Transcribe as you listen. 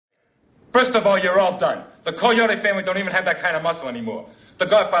First of all, you're all done. The Coyote family don't even have that kind of muscle anymore. The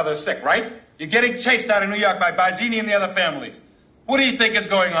Godfather is sick, right? You're getting chased out of New York by Barzini and the other families. What do you think is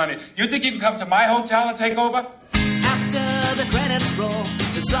going on here? You think you can come to my hotel and take over? After the credits roll,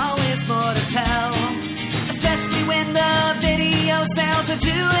 there's always more to tell. Especially when the video sales are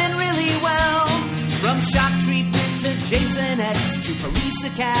doing really well. From Shock Treatment to Jason X to Police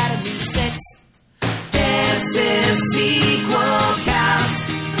Academy 6. This is Sequel Cast.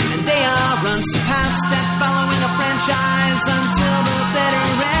 And they are unsurpassed at following a franchise until the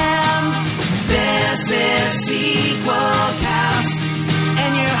bitter end. This is Sequel Cast.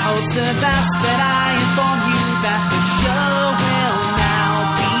 And your hosts have asked that I inform you that the show will now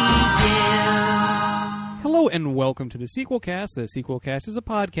begin. Hello and welcome to the Sequel Cast. The Sequel Cast is a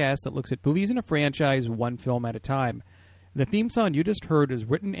podcast that looks at movies in a franchise one film at a time. The theme song you just heard is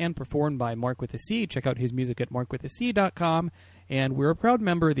written and performed by Mark with a C. Check out his music at markwithac.com. And we're a proud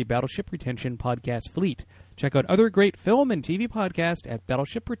member of the Battleship Retention podcast fleet. Check out other great film and TV podcasts at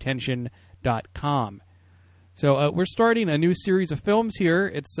battleshipretention.com. So we're starting a new series of films here.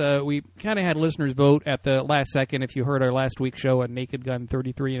 It's we kind of had listeners vote at the last second, if you heard our last week's show on Naked Gun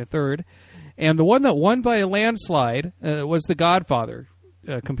 33 1/3. And the one that won by a landslide was The Godfather.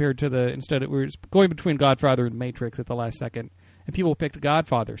 Compared to we were going between Godfather and Matrix at the last second, and people picked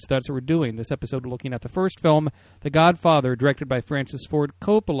Godfather, so that's what we're doing. This episode, we're looking at the first film, The Godfather, directed by Francis Ford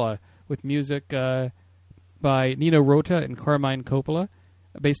Coppola, with music by Nino Rota and Carmine Coppola,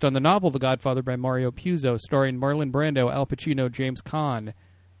 based on the novel The Godfather by Mario Puzo, starring Marlon Brando, Al Pacino, James Caan,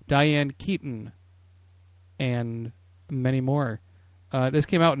 Diane Keaton, and many more. This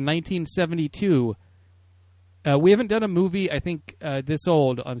came out in 1972. We haven't done a movie, I think, this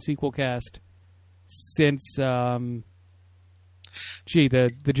old on Sequel Cast since, the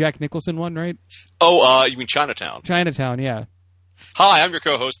Jack Nicholson one, right? Oh, you mean Chinatown? Chinatown, yeah. Hi, I'm your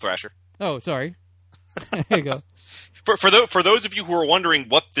co-host, Thrasher. Oh, sorry. There you go. For those of you who are wondering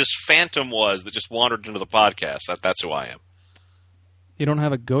what this phantom was that just wandered into the podcast, that's who I am. You don't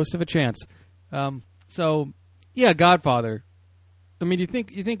have a ghost of a chance. So, yeah, Godfather. I mean, you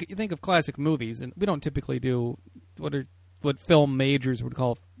think of classic movies, and we don't typically do what film majors would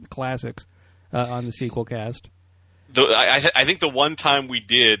call classics on the Sequel Cast. I think the one time we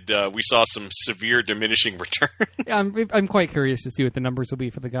did, we saw some severe diminishing returns. Yeah, I'm quite curious to see what the numbers will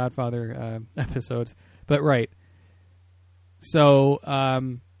be for the Godfather episodes. But right, so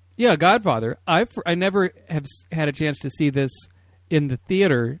yeah, Godfather. I never have had a chance to see this in the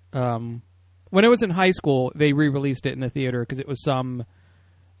theater. When I was in high school, they re-released it in the theater because it was some,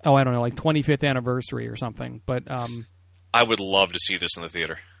 I don't know, like 25th anniversary or something. But I would love to see this in the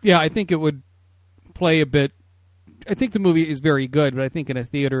theater. Yeah, I think it would play a bit. I think the movie is very good, but I think in a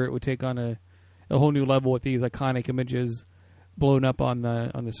theater it would take on a whole new level with these iconic images blown up on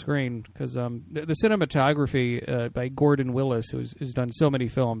the screen. Because the cinematography by Gordon Willis, who's done so many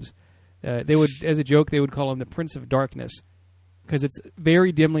films, they would, as a joke, they would call him the Prince of Darkness. Because it's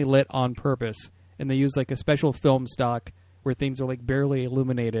very dimly lit on purpose, and they use like a special film stock where things are like barely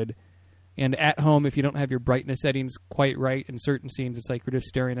illuminated. And at home, if you don't have your brightness settings quite right in certain scenes, it's like you're just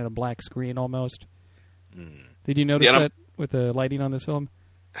staring at a black screen almost. Did you notice that with the lighting on this film?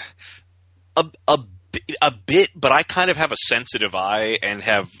 A bit, but I kind of have a sensitive eye and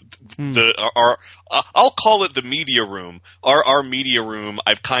have I'll call it the media room. Our media room,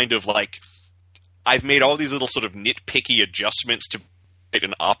 I've made all these little sort of nitpicky adjustments to make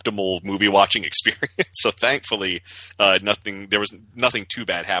an optimal movie watching experience. So thankfully, there was nothing too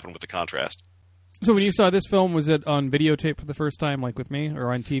bad happened with the contrast. So when you saw this film, was it on videotape for the first time, like with me,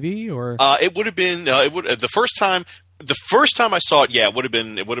 or on TV, or? It would have been the first time. The first time I saw it, yeah, it would have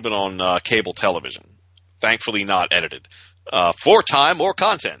been on cable television. Thankfully, not edited. For time or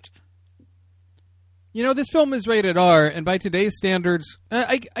content. You know, this film is rated R, and by today's standards,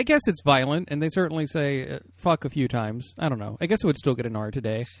 I guess it's violent, and they certainly say fuck a few times. I don't know. I guess it would still get an R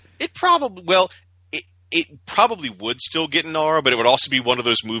today. It probably would still get an R, but it would also be one of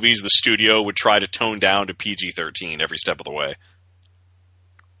those movies the studio would try to tone down to PG-13 every step of the way.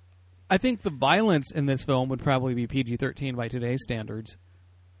 I think the violence in this film would probably be PG-13 by today's standards.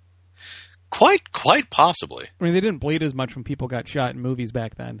 Quite possibly. I mean, they didn't bleed as much when people got shot in movies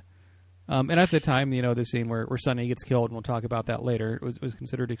back then. And at the time, you know, the scene where Sonny gets killed, and we'll talk about that later, it was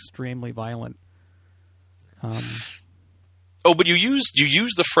considered extremely violent. But you used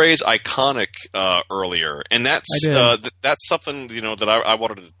the phrase "iconic" earlier, and that's something that I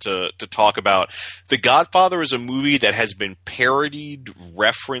wanted to talk about. The Godfather is a movie that has been parodied,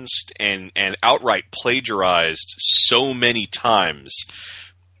 referenced, and outright plagiarized so many times.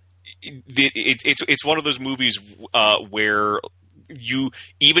 It's one of those movies where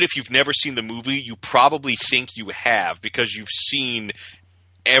even if you've never seen the movie, you probably think you have because you've seen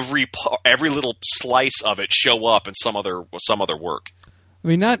every little slice of it show up in some other work. I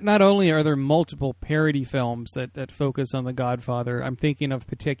mean, not only are there multiple parody films that focus on The Godfather, I'm thinking of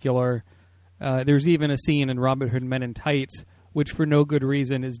particular. There's even a scene in Robin Hood Men in Tights, which for no good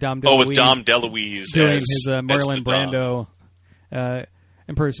reason is Dom DeLuise. Oh, with Dom DeLuise doing his Marlon Brando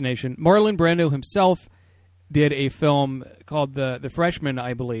impersonation. Marlon Brando himself did a film called The Freshman,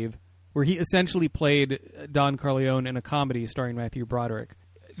 I believe, where he essentially played Don Corleone in a comedy starring Matthew Broderick.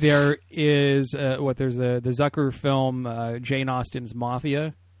 There is there's the Zucker film Jane Austen's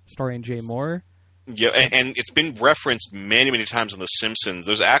Mafia starring Jay Moore. Yeah, and it's been referenced many, many times on The Simpsons.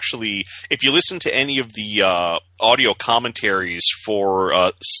 There's actually, if you listen to any of the audio commentaries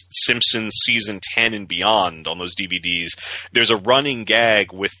for Simpsons Season 10 and beyond on those DVDs, there's a running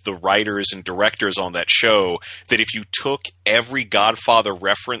gag with the writers and directors on that show that if you took every Godfather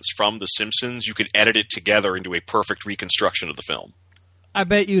reference from The Simpsons, you could edit it together into a perfect reconstruction of the film. I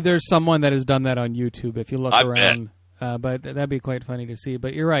bet you there's someone that has done that on YouTube if you look around. But that'd be quite funny to see.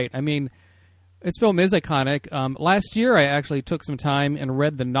 But you're right. I mean, this film is iconic. Last year, I actually took some time and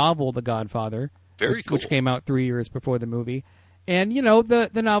read the novel The Godfather, which came out 3 years before the movie. And, you know, the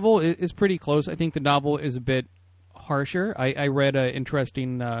novel is pretty close. I think the novel is a bit harsher. I read an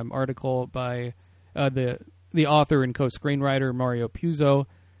interesting article by the author and co-screenwriter Mario Puzo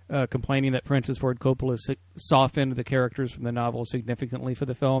complaining that Francis Ford Coppola softened the characters from the novel significantly for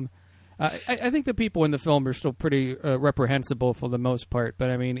the film. I think the people in the film are still pretty reprehensible for the most part. But,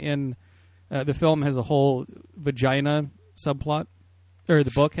 I mean, the film has a whole vagina subplot, or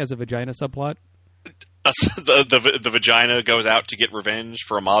the book has a vagina subplot. The vagina goes out to get revenge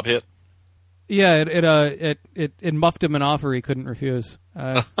for a mob hit. Yeah, it muffed him an offer he couldn't refuse.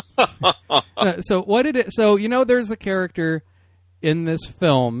 So what did it? So there's a character in this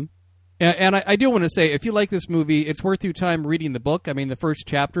film, and I do want to say, if you like this movie, it's worth your time reading the book. I mean, the first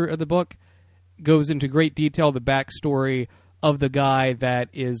chapter of the book goes into great detail the backstory of the guy that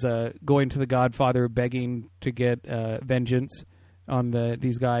is going to the Godfather begging to get vengeance on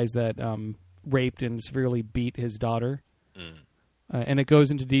these guys that raped and severely beat his daughter. And it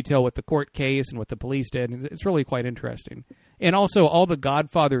goes into detail with the court case and what the police did. And it's really quite interesting. And also all the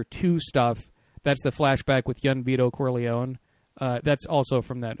Godfather 2 stuff, that's the flashback with young Vito Corleone. That's also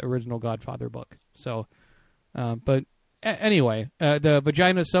from that original Godfather book. So, but anyway, the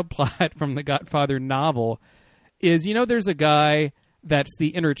vagina subplot from the Godfather novel is, there's a guy that's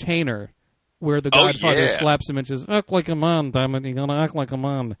the entertainer, where the Godfather slaps him and says, "Act like a man, damn it! You're gonna act like a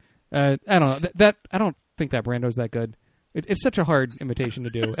man." I don't know. I don't think that Brando's that good. It's such a hard imitation to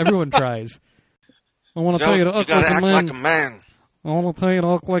do. Everyone tries. I want to tell you to act like a man. I want to tell you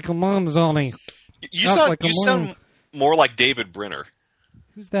to act like a man, Johnny. You sound more like David Brenner.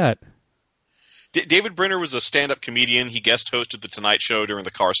 Who's that? David Brenner was a stand-up comedian. He guest hosted The Tonight Show during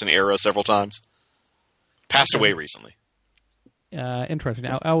the Carson era several times. Passed away recently. Interesting.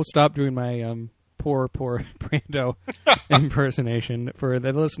 I will stop doing my poor Brando impersonation for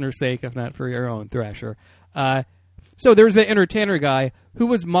the listener's sake, if not for your own, Thrasher. So there's the entertainer guy who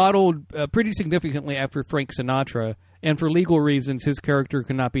was modeled pretty significantly after Frank Sinatra, and for legal reasons, his character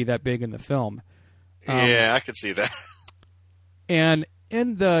could not be that big in the film. Yeah, I could see that. And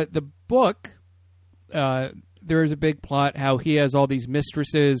in the book, there is a big plot how he has all these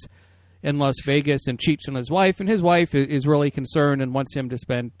mistresses in Las Vegas and cheats on his wife, and his wife is really concerned and wants him to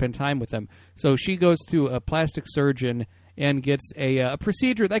spend time with him. So she goes to a plastic surgeon and gets a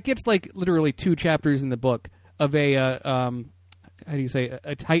procedure that gets like literally 2 chapters in the book of a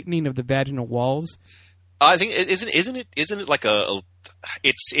tightening of the vaginal walls. I think isn't it like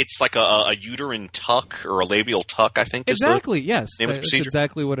it's like a uterine tuck or a labial tuck, I think. Exactly. Yes, that's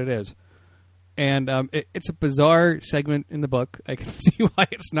exactly what it is. And it's a bizarre segment in the book. I can see why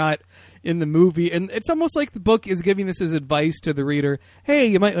it's not in the movie. And it's almost like the book is giving this as advice to the reader. Hey,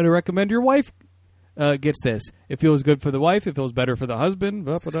 you might want to recommend your wife gets this. It feels good for the wife. It feels better for the husband.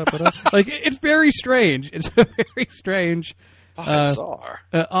 Like, it's very strange. It's a very strange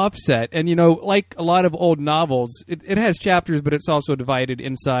offset. And, like a lot of old novels, it has chapters, but it's also divided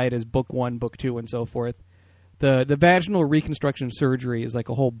inside as book 1, book 2, and so forth. The vaginal reconstruction surgery is like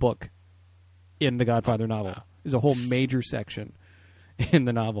a whole book in the Godfather novel. There's a whole major section in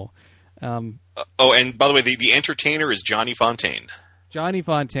the novel. And by the way, the entertainer is Johnny Fontaine. Johnny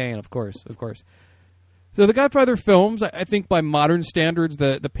Fontaine, of course. So the Godfather films, I think by modern standards,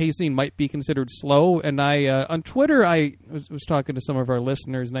 the pacing might be considered slow. And on Twitter, I was talking to some of our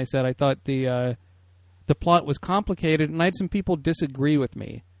listeners, and I said I thought the plot was complicated, and I had some people disagree with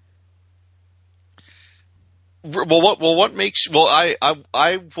me. What makes... Well,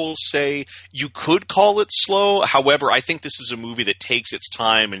 I will say you could call it slow. However, I think this is a movie that takes its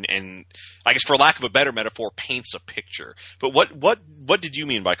time and I guess, for lack of a better metaphor, paints a picture. But what did you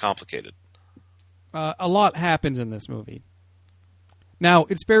mean by complicated? A lot happens in this movie. Now,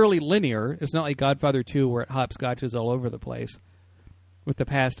 it's fairly linear. It's not like Godfather 2 where it hopscotches all over the place with the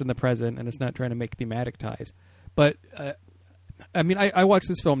past and the present, and it's not trying to make thematic ties. But... I mean, I watch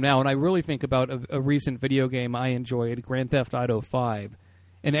this film now, and I really think about a recent video game I enjoyed, Grand Theft Auto 5.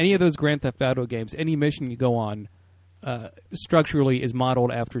 And any of those Grand Theft Auto games, any mission you go on, structurally is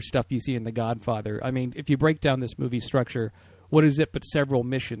modeled after stuff you see in The Godfather. I mean, if you break down this movie's structure, what is it but several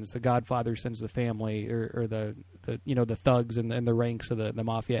missions? The Godfather sends the family or the thugs and the ranks of the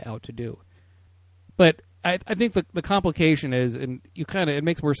mafia out to do. But I think the complication is, and it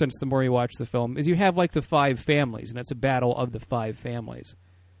makes more sense the more you watch the film, is you have like the 5 families, and it's a battle of the 5 families,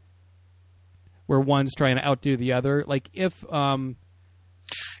 where one's trying to outdo the other. Like if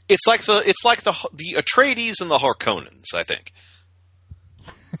it's like the Atreides and the Harkonnens, I think.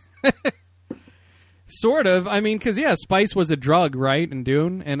 Sort of. I mean, because spice was a drug, right, in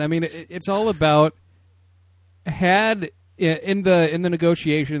Dune, and I mean it's all about in the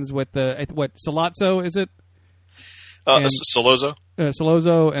negotiations with Sollozzo, is it? Sollozzo.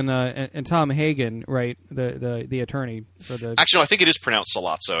 Sollozzo and Tom Hagen, right? The attorney for the. Actually, no, I think it is pronounced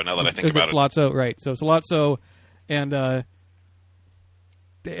Sollozzo. Now that I think about it, Sollozzo, right? So Sollozzo and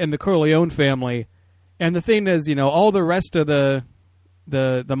the Corleone family, and the thing is, all the rest of the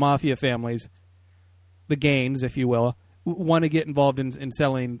mafia families, the Gaines, if you will, want to get involved in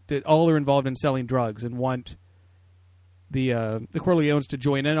selling. All are involved in selling drugs and want the Corleones to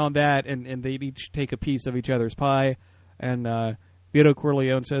join in on that, and they each take a piece of each other's pie. And Vito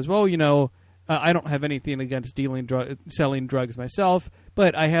Corleone says, well, I don't have anything against selling drugs myself,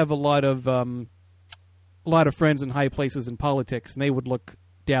 but I have a lot of friends in high places in politics, and they would look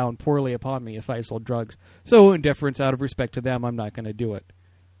down poorly upon me if I sold drugs. So in deference, out of respect to them, I'm not going to do it.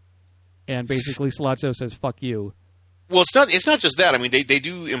 And basically Sollozzo says, fuck you. Well, it's not just that. I mean, they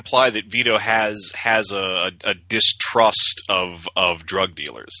do imply that Vito has a distrust of drug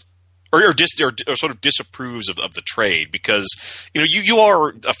dealers, or sort of disapproves of the trade, because you are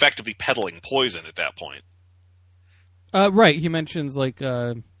effectively peddling poison at that point. Right. He mentions he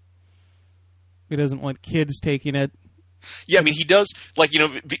doesn't want kids taking it. Yeah, I mean, he does,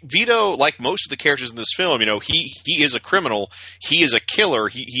 Vito, like most of the characters in this film, he is a criminal, he is a killer,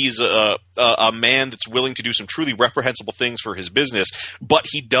 he's a man that's willing to do some truly reprehensible things for his business, but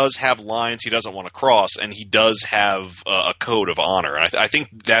he does have lines he doesn't want to cross, and he does have a code of honor, and I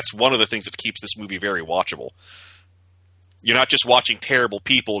think that's one of the things that keeps this movie very watchable. You're not just watching terrible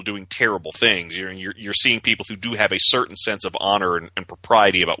people doing terrible things, you're seeing people who do have a certain sense of honor and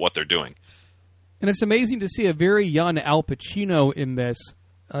propriety about what they're doing. And it's amazing to see a very young Al Pacino in this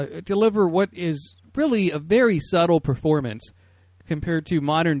deliver what is really a very subtle performance compared to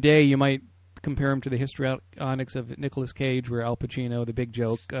modern day. You might compare him to the histrionics of Nicolas Cage, where Al Pacino, the big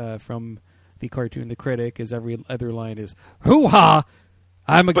joke from the cartoon The Critic, is every other line is, hoo-ha,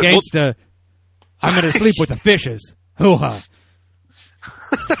 I'm a gangsta, I'm going to sleep with the fishes, hoo-ha.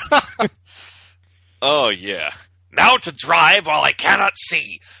 Oh, yeah. Now to drive while I cannot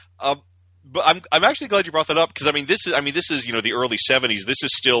see. But I'm actually glad you brought that up, because this is the early 70s. This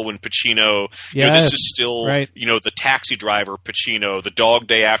is still when Pacino. Yes, this is still right. The Taxi Driver Pacino, the Dog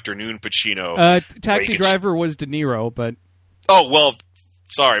Day Afternoon Pacino. Taxi Driver was De Niro, but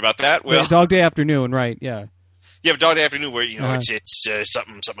sorry about that. Well, Dog Day Afternoon, right? Yeah. Yeah, but Dog Day Afternoon, where it's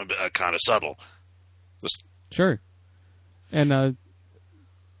something kind of subtle. Sure, and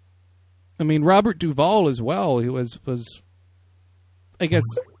Robert Duvall as well. He was I guess.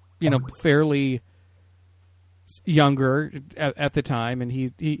 Fairly younger at the time, and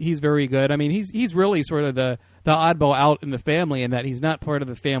he's very good. I mean, he's really sort of the oddball out in the family, in that he's not part of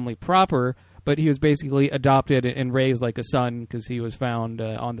the family proper, but he was basically adopted and raised like a son because he was found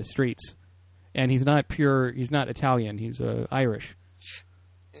on the streets. And he's not Italian, he's Irish.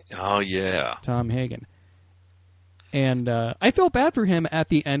 Oh, yeah. Tom Hagen. And I felt bad for him at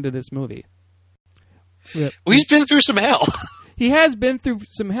the end of this movie. Well, he's been through some hell. He has been through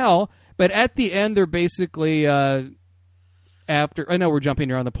some hell, but at the end, they're basically after. I know we're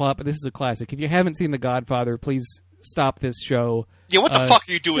jumping around the plot, but this is a classic. If you haven't seen The Godfather, please stop this show. Yeah, what the fuck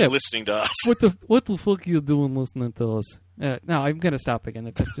are you doing listening to us? What the fuck are you doing listening to us? No, I'm gonna stop again.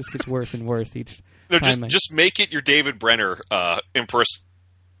 It just gets worse and worse each. No, just make it your David Brenner impression.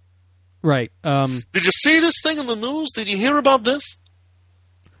 Right. Did you see this thing in the news? Did you hear about this?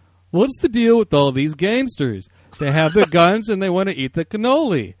 What's the deal with all these gangsters? They have their guns and they want to eat the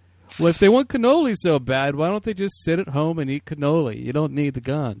cannoli. Well, if they want cannoli so bad, why don't they just sit at home and eat cannoli? You don't need the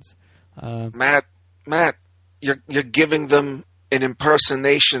guns. Matt, you're giving them an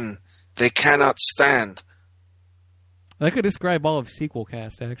impersonation they cannot stand. That could describe all of sequel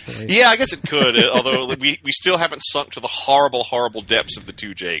cast, actually. Yeah, I guess it could. Although we still haven't sunk to the horrible, horrible depths of the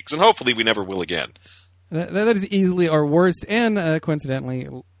two Jakes, and hopefully we never will again. That is easily our worst, and coincidentally,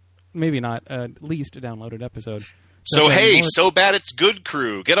 maybe not least downloaded episode. So hey, so bad it's good,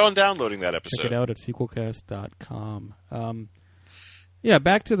 crew. Get on downloading that episode. Check it out at sequelcast.com. Yeah,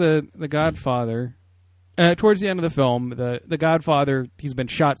 back to the Godfather. Towards the end of the film, the Godfather, he's been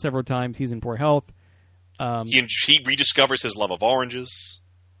shot several times. He's in poor health. He rediscovers his love of oranges.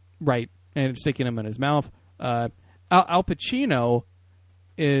 Right, and sticking them in his mouth. Al Pacino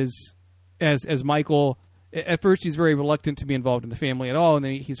is, as Michael, at first he's very reluctant to be involved in the family at all, and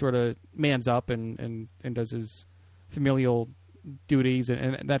then he sort of mans up and does his familial duties,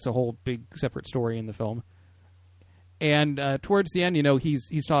 and that's a whole big separate story in the film. And towards the end,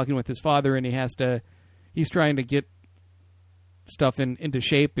 he's talking with his father, and he's trying to get stuff into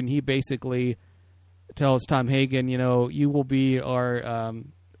shape, and he basically tells Tom Hagen, you will be our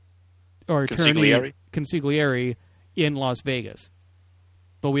attorney, consigliere in Las Vegas,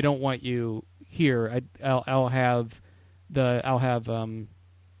 but we don't want you here. I'll have the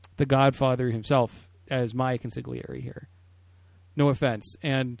Godfather himself as my consigliere here. No offense.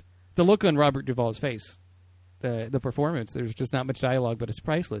 And the look on Robert Duvall's face, the performance, there's just not much dialogue, but it's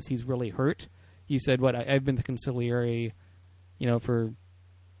priceless. He's really hurt. He said, I've been the consigliere, for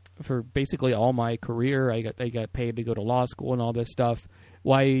basically all my career. I got paid to go to law school and all this stuff.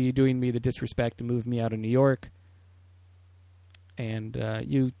 Why are you doing me the disrespect to move me out of New York? And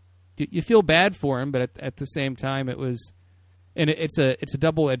you feel bad for him, but at the same time, it's a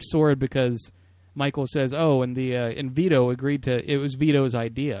double-edged sword, because Michael says, and Vito agreed to. It was Vito's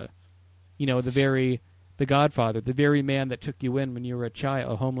idea. The Godfather, the very man that took you in when you were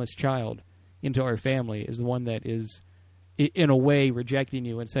a homeless child, into our family, is the one that is, in a way, rejecting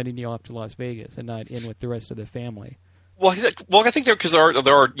you and sending you off to Las Vegas and not in with the rest of the family. Well, I think there are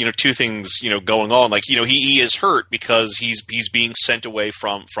two things going on. Like he is hurt because he's being sent away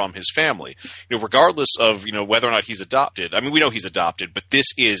from his family. Regardless of whether or not he's adopted. I mean, we know he's adopted, but this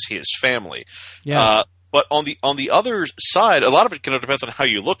is his family. Yeah. But on the other side, a lot of it kind of depends on how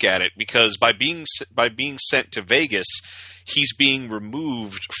you look at it. Because by being sent to Vegas, he's being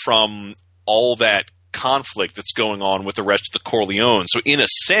removed from all that conflict that's going on with the rest of the Corleone. So in a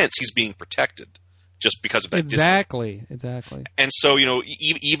sense, he's being protected just because of that distance. Exactly. And so,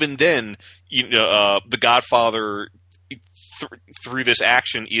 even then, the Godfather, through this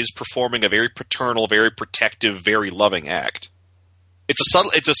action, is performing a very paternal, very protective, very loving act.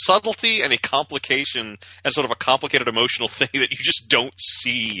 It's a subtlety and a complication and sort of a complicated emotional thing that you just don't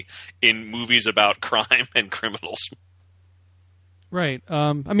see in movies about crime and criminals. Right.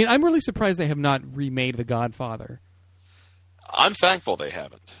 I'm really surprised they have not remade The Godfather. I'm thankful they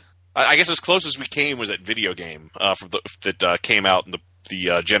haven't. I guess as close as we came was that video game that came out in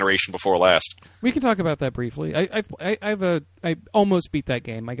the generation before last. We can talk about that briefly. I almost beat that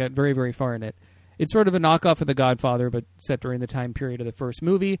game. I got very, very far in it. It's sort of a knockoff of The Godfather, but set during the time period of the first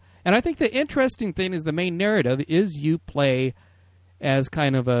movie. And I think the interesting thing is the main narrative is you play as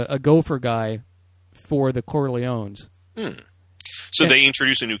kind of a gopher guy for the Corleones. So they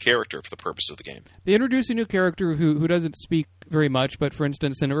introduce a new character for the purpose of the game. They introduce a new character who doesn't speak very much, but for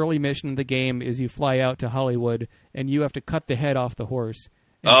instance, an early mission in the game is you fly out to Hollywood and you have to cut the head off the horse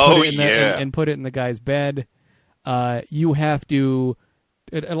and put it in the guy's bed. You have to...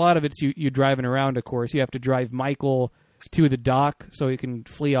 A lot of it's you driving around, of course. You have to drive Michael to the dock so he can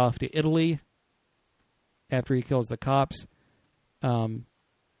flee off to Italy after he kills the cops.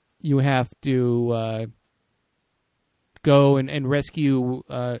 You have to go and rescue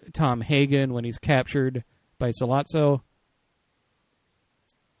Tom Hagen when he's captured by Sollozzo.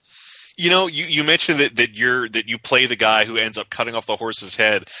 You mentioned that you play the guy who ends up cutting off the horse's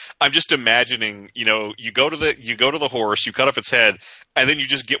head. I'm just imagining, you go to the horse, you cut off its head, and then you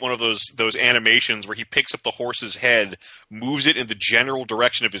just get one of those animations where he picks up the horse's head, moves it in the general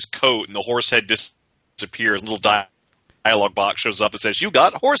direction of his coat, and the horse head disappears. A little dialogue box shows up that says, "You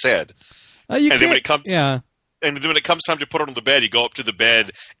got horse head." And then when it comes time to put it on the bed, you go up to the bed,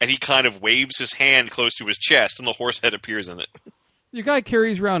 and he kind of waves his hand close to his chest, and the horse head appears in it. Your guy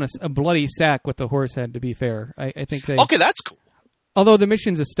carries around a bloody sack with the horse head, to be fair. I think they... Okay, that's cool. Although the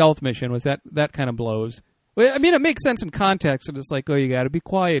mission's a stealth mission, that kind of blows. I mean, it makes sense in context, and it's like, you got to be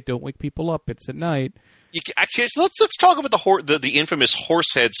quiet, don't wake people up, it's at night. Actually, let's talk about the infamous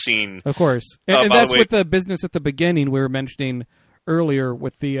horse head scene. Of course. And that's with the business at the beginning we were mentioning earlier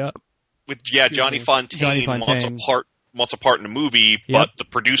with the Johnny Fontane wants a part in a movie, but the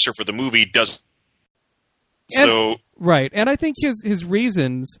producer for the movie doesn't. So right, and I think his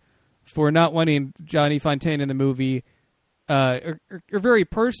reasons for not wanting Johnny Fontane in the movie are very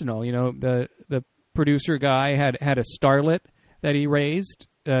personal. You know, the producer guy had a starlet that he raised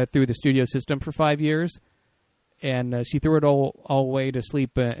through the studio system for 5 years, and she threw it all away to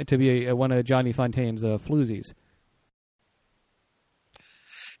sleep to be one of Johnny Fontane's floozies.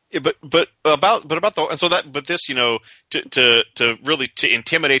 Yeah, but this, you know, to really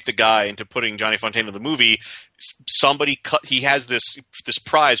intimidate the guy into putting Johnny Fontane in the movie, he has this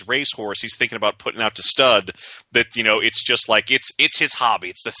prize racehorse he's thinking about putting out to stud that, you know, it's just like it's his hobby,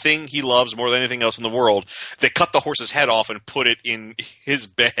 it's the thing he loves more than anything else in the world. They cut the horse's head off and put it in his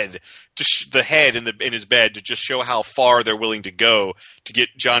bed, the head in his bed, to just show how far they're willing to go to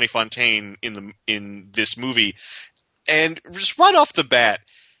get Johnny Fontane in this movie. And just right off the bat,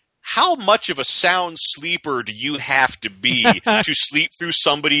 how much of a sound sleeper do you have to be to sleep through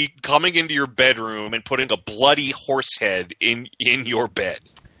somebody coming into your bedroom and putting a bloody horse head in your bed?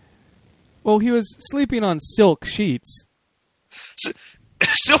 Well, he was sleeping on silk sheets.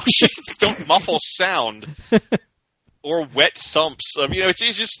 Silk sheets don't muffle sound or wet thumps. I mean, you know,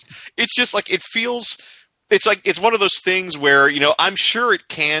 it's just like it feels. It's like it's one of those things where, you know, I'm sure it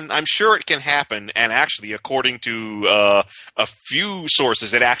can happen, and actually, according to a few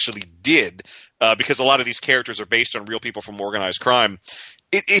sources, it actually did, because a lot of these characters are based on real people from organized crime.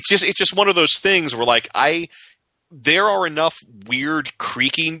 It's just one of those things where, like, there are enough weird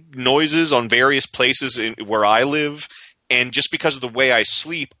creaking noises on various places where I live, and just because of the way I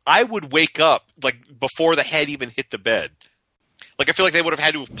sleep, I would wake up like before the head even hit the bed. Like, I feel like they would have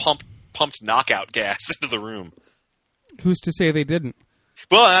had to have pumped knockout gas into the room. Who's to say they didn't?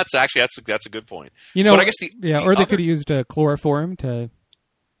 Well, that's a good point. You know, but I guess they could have used chloroform to.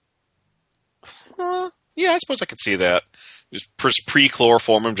 Yeah, I suppose I could see that. Just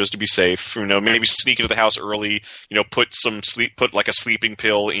pre-chloroform him just to be safe. You know, maybe sneak into the house early. You know, put like a sleeping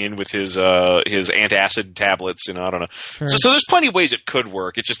pill in with his antacid tablets. You know, I don't know. Sure. So there's plenty of ways it could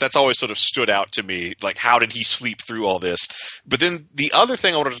work. It's just that's always sort of stood out to me. Like, how did he sleep through all this? But then the other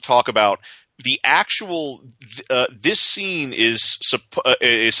thing I wanted to talk about, the actual this scene is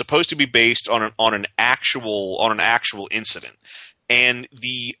supposed to be based on an actual incident, and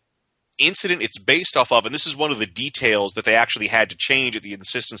the incident it's based off of, and this is one of the details that they actually had to change at the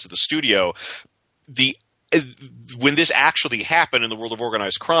insistence of the studio. When this actually happened in the world of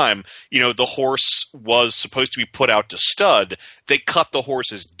organized crime, you know, the horse was supposed to be put out to stud. They cut the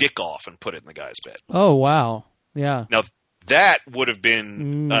horse's dick off and put it in the guy's bed. Oh, wow. Yeah. Now, that would have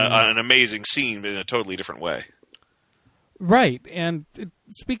been an amazing scene in a totally different way. Right. And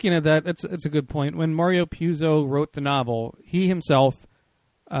speaking of that, it's a good point. When Mario Puzo wrote the novel, he himself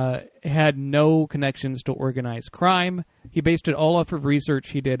had no connections to organized crime. He based it all off of research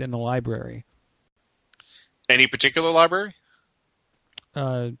he did in the library. Any particular library?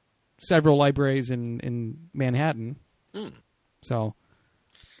 Several libraries in Manhattan. So,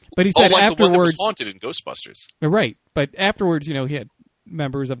 but he said like afterwards, the one that was haunted in Ghostbusters. Right, but afterwards, you know, he had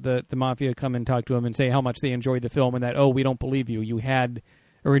members of the mafia come and talk to him and say how much they enjoyed the film, and that, oh, we don't believe you. You had,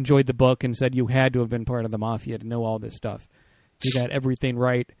 or enjoyed the book, and said you had to have been part of the mafia to know all this stuff. He got everything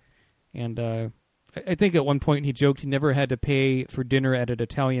right, and I think at one point he joked he never had to pay for dinner at an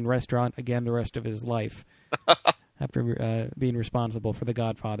Italian restaurant again the rest of his life after being responsible for The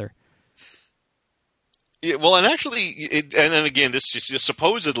Godfather. Yeah, well, and actually, and again, this is just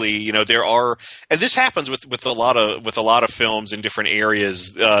supposedly, you know, there are, and this happens with a lot of films in different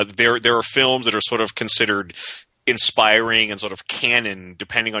areas. There are films that are sort of considered inspiring and sort of canon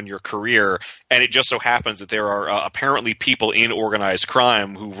depending on your career, and it just so happens that there are apparently people in organized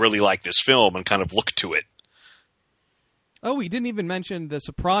crime who really like this film and kind of look to it. Oh, we didn't even mention The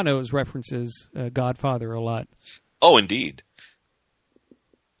Sopranos references Godfather a lot. Oh, indeed.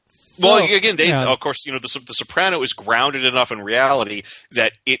 Well, again, of course, you know, the Soprano is grounded enough in reality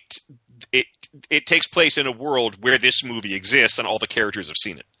that it takes place in a world where this movie exists and all the characters have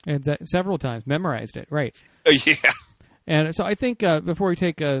seen it. And several times, memorized it, right. Yeah. And so I think before we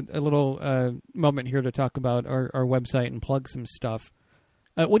take a little moment here to talk about our website and plug some stuff,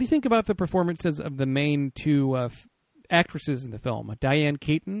 what do you think about the performances of the main two actresses in the film, Diane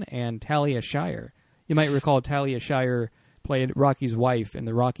Keaton and Talia Shire? You might recall Talia Shire played Rocky's wife in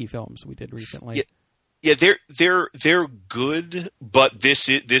the Rocky films we did recently. Yeah, they're good, but this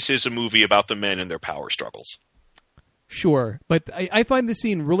is a movie about the men and their power struggles. Sure, but I find the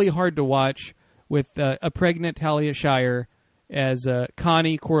scene really hard to watch with a pregnant Talia Shire as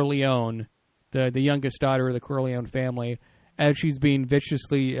Connie Corleone, the youngest daughter of the Corleone family, as she's being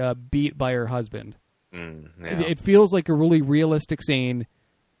viciously beat by her husband. Yeah. It feels like a really realistic scene.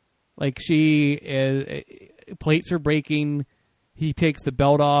 Like plates are breaking. He takes the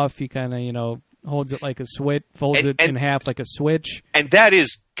belt off. He kind of, holds it like a switch, folds it in half like a switch. And that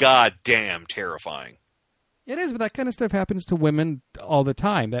is goddamn terrifying. It is, but that kind of stuff happens to women all the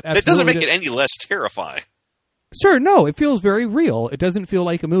time. That doesn't make it any less terrifying. Sure, no, it feels very real. It doesn't feel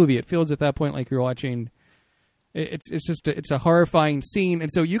like a movie. It feels at that point like you're watching. It's a horrifying scene, and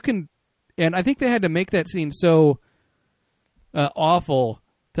so you can. And I think they had to make that scene so awful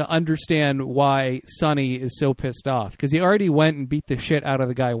to understand why Sonny is so pissed off, because he already went and beat the shit out of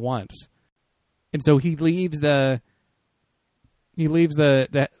the guy once, and so he leaves the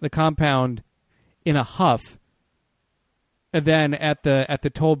compound in a huff, and then at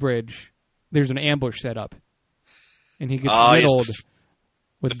the toll bridge, there's an ambush set up, and he gets riddled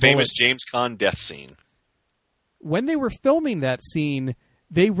with the famous bullets. James Caan death scene. When they were filming that scene,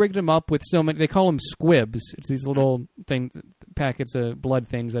 they rigged him up with so many. They call them squibs. It's these little packets of blood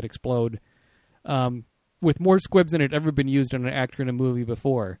things that explode, with more squibs than had ever been used on an actor in a movie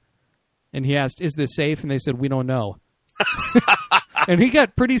before. And he asked, "Is this safe?" And they said, "We don't know." And he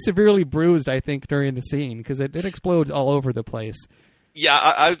got pretty severely bruised, I think, during the scene because it explodes all over the place.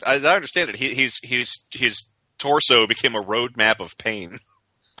 Yeah, as I understand it, his torso became a roadmap of pain.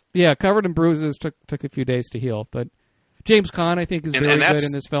 Yeah, covered in bruises, took a few days to heal. But James Caan, I think, is very good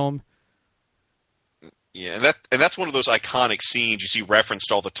in this film. Yeah, and that's one of those iconic scenes you see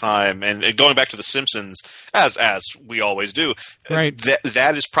referenced all the time. And going back to The Simpsons, as we always do, right?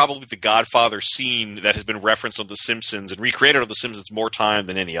 That is probably the Godfather scene that has been referenced on The Simpsons and recreated on The Simpsons more time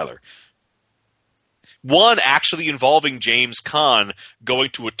than any other. One actually involving James Caan going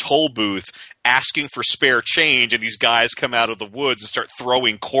to a toll booth asking for spare change, and these guys come out of the woods and start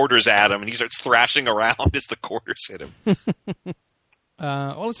throwing quarters at him, and he starts thrashing around as the quarters hit him.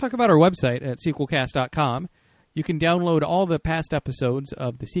 Well, let's talk about our website at sequelcast.com. You can download all the past episodes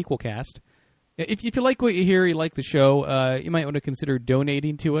of the Sequelcast. If you like what you hear, you like the show, you might want to consider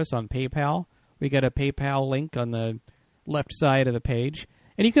donating to us on PayPal. We got a PayPal link on the left side of the page.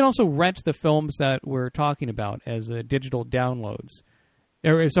 And you can also rent the films that we're talking about as digital downloads.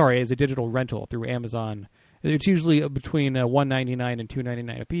 As a digital rental through Amazon. It's usually between $1.99 and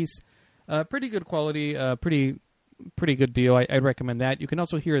 $2.99 a piece. Pretty good quality, pretty good deal. I'd recommend that. You can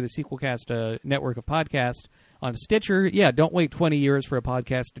also hear the Sequelcast network of podcasts on Stitcher. Yeah, don't wait 20 years for a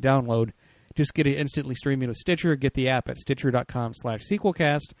podcast to download. Just get it instantly streaming with Stitcher. Get the app at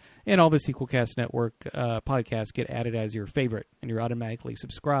stitcher.com/sequelcast, and all the Sequelcast network podcasts get added as your favorite, and you're automatically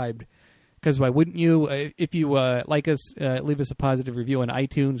subscribed. Because why wouldn't you? If you like us, leave us a positive review on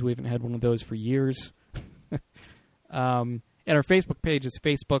iTunes. We haven't had one of those for years. And our Facebook page is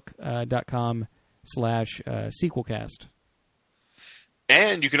facebook.com/sequelcast.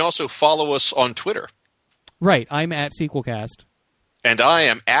 And you can also follow us on Twitter. Right, I'm at Sequelcast. And I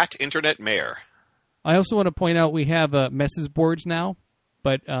am at Internet Mayor. I also want to point out we have message boards now,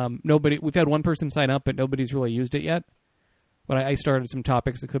 but nobody. We've had one person sign up, but nobody's really used it yet. But I started some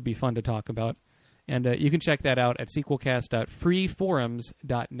topics that could be fun to talk about. And you can check that out at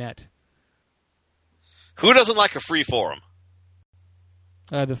sequelcast.freeforums.net. Who doesn't like a free forum?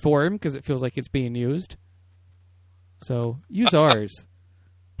 The forum, because it feels like it's being used. So use ours,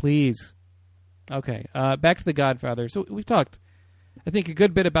 please. Okay, back to The Godfather. So we've talked, I think, a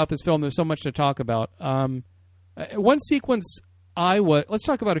good bit about this film. There's so much to talk about. One sequence let's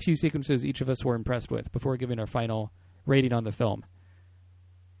talk about a few sequences each of us were impressed with before giving our final rating on the film.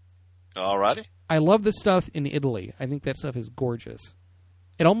 Alrighty. I love the stuff in Italy. I think that stuff is gorgeous.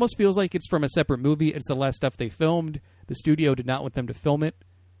 It almost feels like it's from a separate movie. It's the last stuff they filmed. The studio did not want them to film it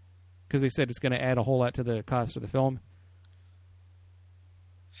because they said it's going to add a whole lot to the cost of the film.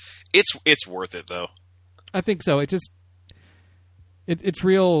 It's worth it, though. I think so. It's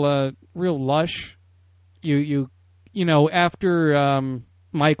real lush. You know, after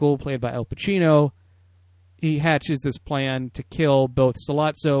Michael, played by Al Pacino, he hatches this plan to kill both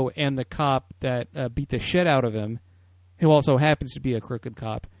Sollozzo and the cop that beat the shit out of him, who also happens to be a crooked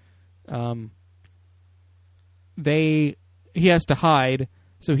cop. He has to hide,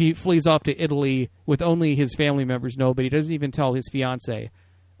 so he flees off to Italy with only his family members know, but he doesn't even tell his fiancée,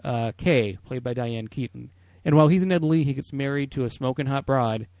 Kay, played by Diane Keaton. And while he's in Italy, he gets married to a smoking hot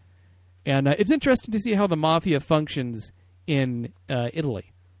broad. And it's interesting to see how the mafia functions in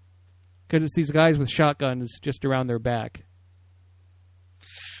Italy. Because it's these guys with shotguns just around their back.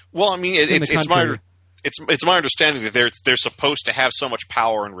 Well, I mean, it's my understanding that they're supposed to have so much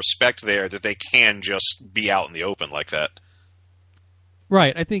power and respect there that they can just be out in the open like that.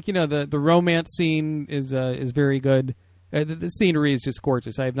 Right. I think the romance scene is very good. The scenery is just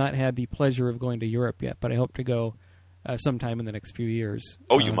gorgeous. I have not had the pleasure of going to Europe yet, but I hope to go sometime in the next few years.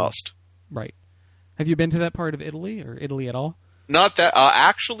 Oh, you must. Right. Have you been to that part of Italy, or Italy at all? Not that.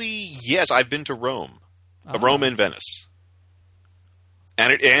 Actually, yes, I've been to Rome. Rome and Venice.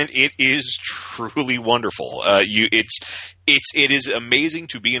 And it is truly wonderful. It is amazing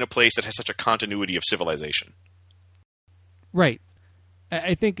to be in a place that has such a continuity of civilization. Right.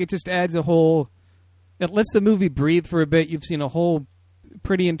 I think it just adds a whole... It lets the movie breathe for a bit. You've seen a whole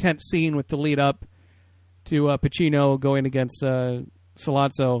pretty intense scene with the lead up to Pacino going against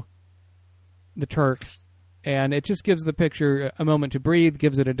Sollozzo, the Turk. And it just gives the picture a moment to breathe,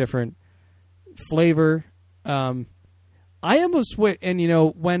 gives it a different flavor. I almost went, and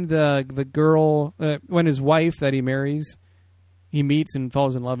when the girl, when his wife that he marries, he meets and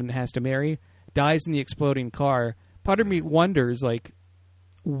falls in love and has to marry, dies in the exploding car, part of me wonders, like,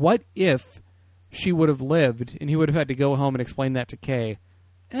 what if she would have lived and he would have had to go home and explain that to Kay?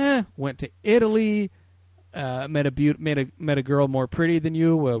 Went to Italy, met a girl more pretty than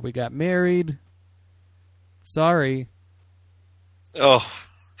you, we got married. Sorry. Oh,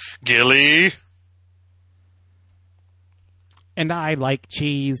 Gilly. And I like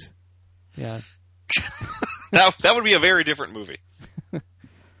cheese. Yeah. that would be a very different movie.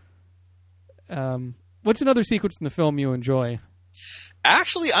 What's another sequence in the film you enjoy?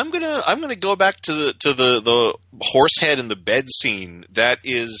 Actually, I'm gonna go back to the horse head in the bed scene. That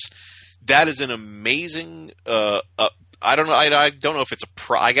is an amazing. I don't know. I don't know if it's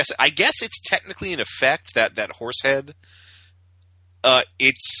I guess it's technically an effect, that horse head.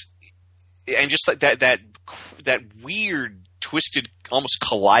 It's and just like that weird, twisted, almost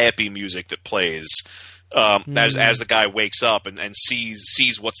calliope music that plays as the guy wakes up and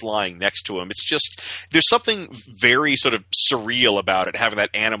sees what's lying next to him. It's just, there's something very sort of surreal about it, having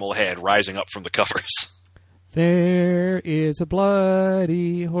that animal head rising up from the covers. There is a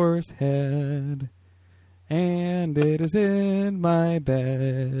bloody horse head, and it is in my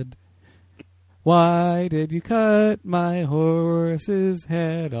bed. Why did you cut my horse's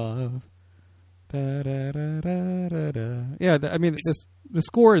head off? Da, da, da, da, da, da. Yeah, the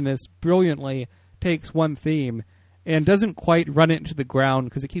score in this brilliantly takes one theme and doesn't quite run it into the ground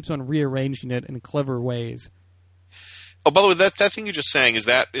because it keeps on rearranging it in clever ways. Oh, by the way, that thing you're just saying, is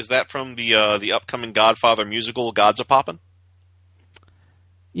that from the upcoming Godfather musical, God's a Poppin'?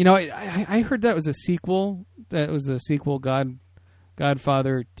 I heard that was a sequel. That was the sequel,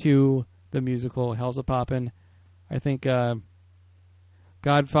 Godfather to the musical Hell's a Poppin'. I think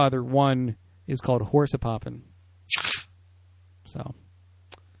Godfather 1 is called Horse a Poppin'. So,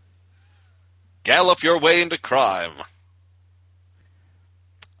 gallop your way into crime.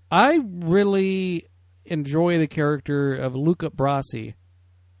 I really enjoy the character of Luca Brasi,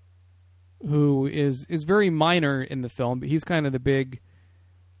 who is very minor in the film, but he's kind of the big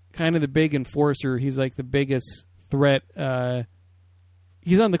enforcer. He's like the biggest threat.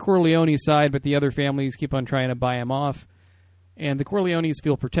 He's on the Corleone side, but the other families keep on trying to buy him off. And the Corleones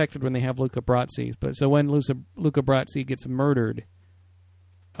feel protected when they have Luca Brasi. But so when Luca Brasi gets murdered,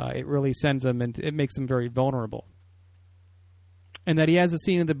 it really sends them, and it makes them very vulnerable. And that he has a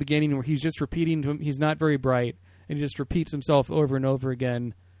scene at the beginning where he's just repeating to him, he's not very bright, and he just repeats himself over and over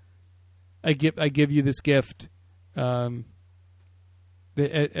again. I give you this gift as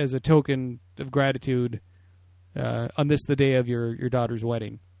a token of gratitude on this, the day of your daughter's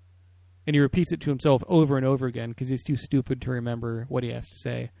wedding. And he repeats it to himself over and over again because he's too stupid to remember what he has to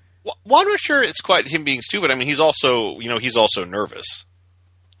say. Well, I'm not sure it's quite him being stupid. I mean, he's also nervous.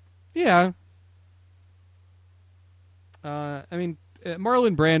 Yeah. Marlon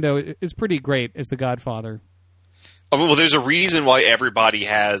Brando is pretty great as the Godfather. Oh, well, there's a reason why everybody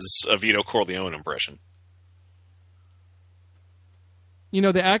has a Vito Corleone impression.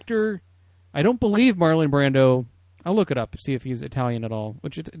 The actor, I don't believe Marlon Brando. I'll look it up to see if he's Italian at all,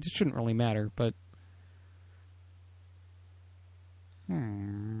 which it shouldn't really matter, but...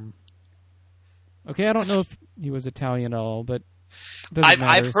 Okay, I don't know if he was Italian at all, but...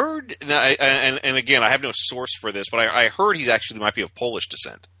 I've heard, and again, I have no source for this, but I heard he's actually might be of Polish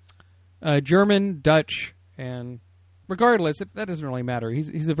descent. German, Dutch, and regardless, that doesn't really matter.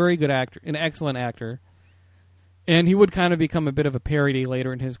 He's a very good actor, an excellent actor, and he would kind of become a bit of a parody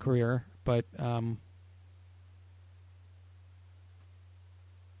later in his career, but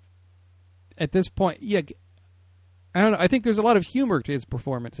at this point, yeah, I don't know. I think there's a lot of humor to his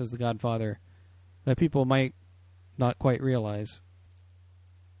performance as the Godfather that people might not quite realize.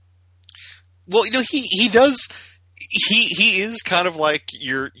 Well, he does. He is kind of like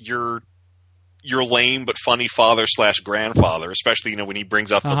your lame but funny father / grandfather, especially when he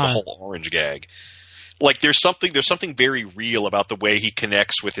brings up the whole orange gag. Like there's something very real about the way he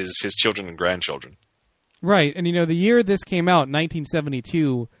connects with his children and grandchildren. Right, and the year this came out,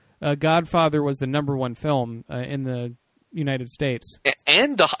 1972, Godfather was the #1 film in the United States.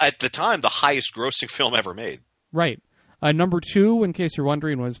 And at the time, the highest grossing film ever made. Right. Number 2, in case you're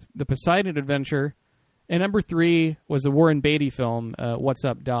wondering, was The Poseidon Adventure. And number 3 was the Warren Beatty film, What's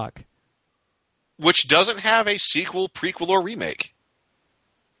Up, Doc? Which doesn't have a sequel, prequel, or remake.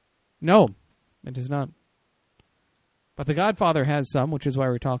 No, it does not. But The Godfather has some, which is why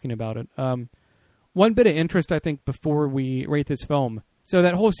we're talking about it. One bit of interest, I think, before we rate this film. So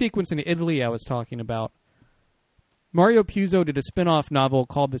that whole sequence in Italy I was talking about, Mario Puzo did a spin-off novel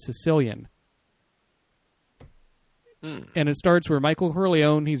called The Sicilian. And it starts where Michael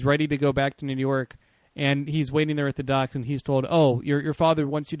Corleone, he's ready to go back to New York, and he's waiting there at the docks, and he's told, "Oh, your father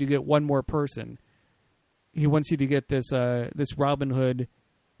wants you to get one more person. He wants you to get this this Robin Hood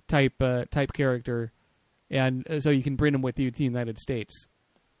type character, and so you can bring him with you to the United States."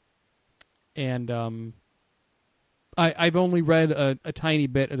 And I've only read a tiny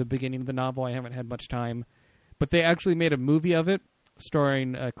bit of the beginning of the novel. I haven't had much time, but they actually made a movie of it,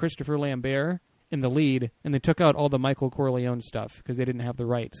 starring Christopher Lambert in the lead, and they took out all the Michael Corleone stuff because they didn't have the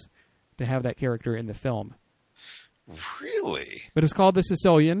rights to have that character in the film. Really? But it's called The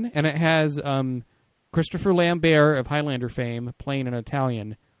Sicilian, and it has Christopher Lambert of Highlander fame playing an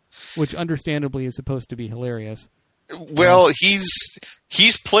Italian, which understandably is supposed to be hilarious. Well, he's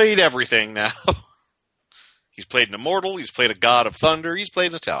played everything now. He's played an immortal, he's played a god of thunder, he's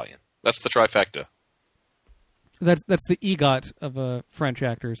played an Italian. That's the trifecta. That's the EGOT of French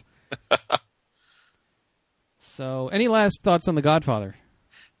actors. So, any last thoughts on The Godfather?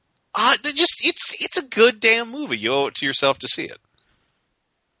 It's a good damn movie. You owe it to yourself to see it.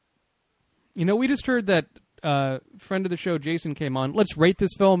 We just heard that friend of the show, Jason, came on. Let's rate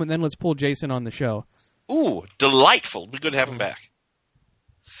this film, and then let's pull Jason on the show. Ooh, delightful. It'd be good to have him back.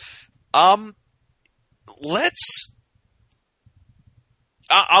 Let's.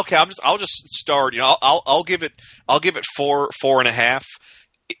 Okay, I'll just start. I'll give it 4.5.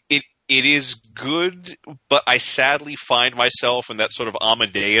 It is good, but I sadly find myself in that sort of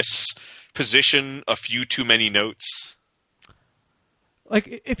Amadeus position, a few too many notes.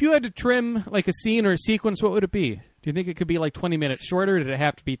 Like, if you had to trim like a scene or a sequence, what would it be? Do you think it could be like 20 minutes shorter? Did it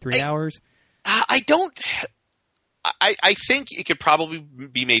have to be 3 hours? I think it could probably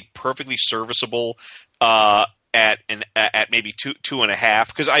be made perfectly serviceable at maybe 2.5,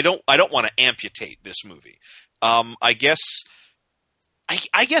 because I don't want to amputate this movie. I guess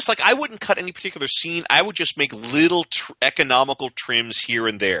like I wouldn't cut any particular scene. I would just make little economical trims here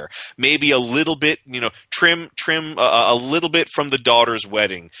and there. Maybe a little bit, trim a little bit from the daughter's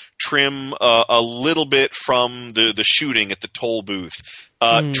wedding. Trim a little bit from the shooting at the toll booth.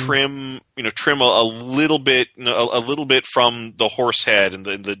 Trim a little bit from the horse head and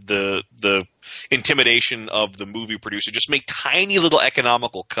the intimidation of the movie producer. Just make tiny little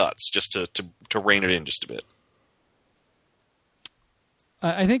economical cuts just to rein it in just a bit.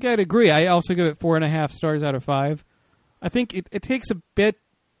 I think I'd agree. I also give it 4.5 stars out of 5. I think it takes a bit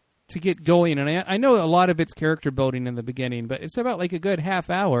to get going, and I know a lot of it's character building in the beginning, but it's about like a good half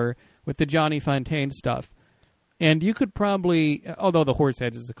hour with the Johnny Fontaine stuff. And you could probably, although the horse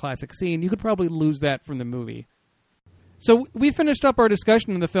heads is a classic scene, you could probably lose that from the movie. So we finished up our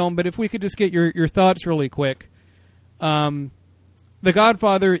discussion of the film, but if we could just get your thoughts really quick. The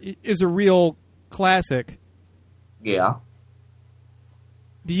Godfather is a real classic. Yeah.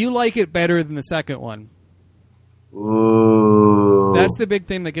 Do you like it better than the second one? Ooh. That's the big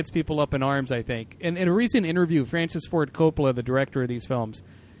thing that gets people up in arms, I think. In a recent interview, Francis Ford Coppola, the director of these films,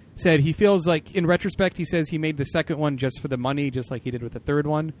 said he feels like, in retrospect, he says he made the second one just for the money, just like he did with the third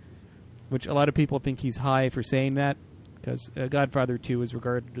one, which a lot of people think he's high for saying that, because Godfather 2 is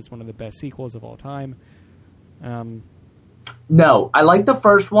regarded as one of the best sequels of all time. No, I like the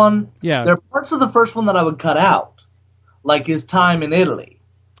first one. Yeah. There are parts of the first one that I would cut out, like his time in Italy.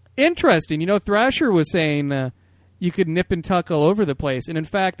 Interesting. Thrasher was saying you could nip and tuck all over the place. And in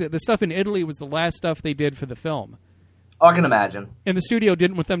fact, the stuff in Italy was the last stuff they did for the film. Oh, I can imagine. And the studio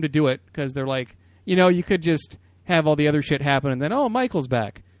didn't want them to do it because they're like, you could just have all the other shit happen and then, oh, Michael's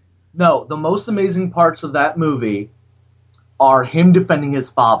back. No, the most amazing parts of that movie are him defending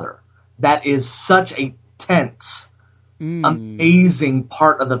his father. That is such a tense, amazing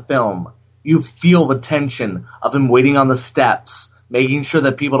part of the film. You feel the tension of him waiting on the steps, making sure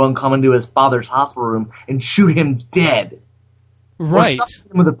that people don't come into his father's hospital room and shoot him dead. Right. Or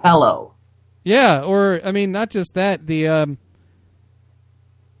something with a pillow. Yeah, or, not just that, the,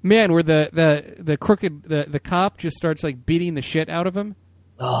 where the crooked, the cop just starts, like, beating the shit out of him.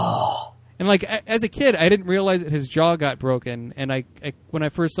 Oh. And like as a kid, I didn't realize that his jaw got broken. And I when I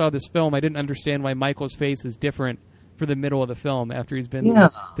first saw this film, I didn't understand why Michael's face is different for the middle of the film after he's been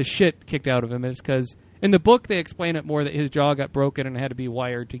the shit kicked out of him. And it's because in the book they explain it more that his jaw got broken and had to be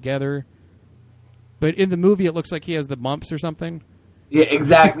wired together. But in the movie, it looks like he has the mumps or something. Yeah,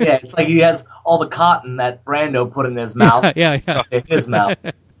 exactly. Yeah, it's like he has all the cotton that Brando put in his mouth. Yeah. In his mouth.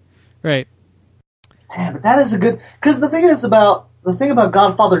 Right. Man, but that is a good... Because the thing about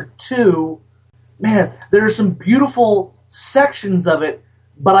Godfather 2, man, there are some beautiful sections of it,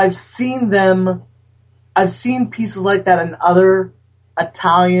 but I've seen pieces like that in other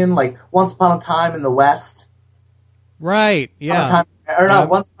Italian, like Once Upon a Time in the West. Right, yeah.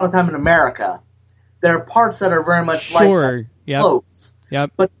 Once Upon a Time in America. There are parts that are very much like that, close.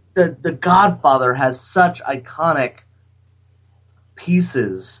 Yep. But the Godfather has such iconic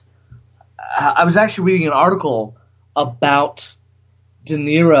pieces. I was actually reading an article about De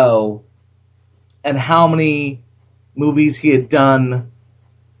Niro and how many movies he had done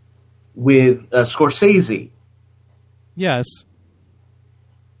with Scorsese. Yes.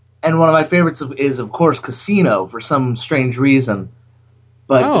 And one of my favorites is, of course, Casino, for some strange reason.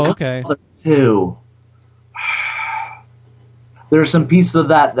 But okay. Godfather 2... There are some pieces of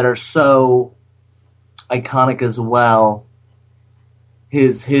that are so iconic as well.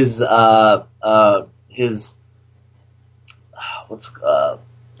 Him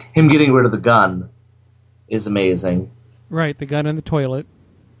getting rid of the gun is amazing. Right, the gun in the toilet.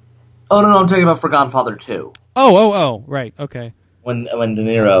 Oh no, I'm talking about for Godfather 2. Oh, right, okay. When De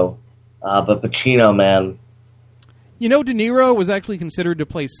Niro, but Pacino, man. You know, De Niro was actually considered to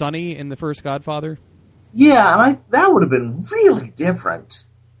play Sonny in the first Godfather. Yeah, and that would have been really different.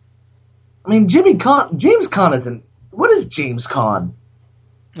 I mean, James Caan isn't... What is James Caan?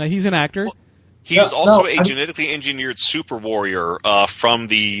 He's an actor. Well, he was also a genetically engineered super warrior from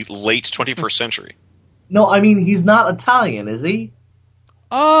the late 21st century. No, I mean, he's not Italian, is he?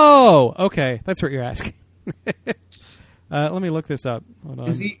 Oh, okay. That's what you're asking. Let me look this up. Hold on.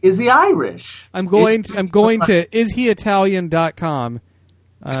 Is he Irish? I'm going to isheitalian.com.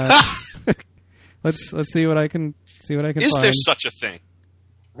 Let's see what I can find. Is there such a thing?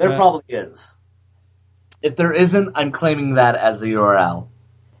 There probably is. If there isn't, I'm claiming that as a URL.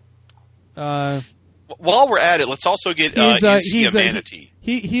 While we're at it, let's also get is he a manatee?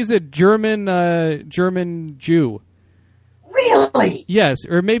 He's a German Jew. Really? Yes,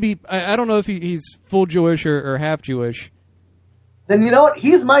 or maybe I don't know if he's full Jewish or half Jewish. Then you know what?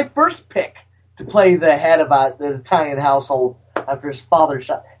 He's my first pick to play the head of the Italian household after his father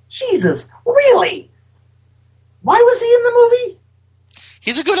shot. Jesus, really? Why was he in the movie?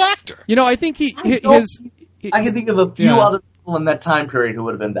 He's a good actor. You know, I think I can think of a few other people in that time period who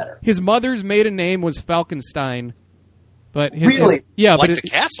would have been better. His mother's maiden name was Falkenstein, but really, like the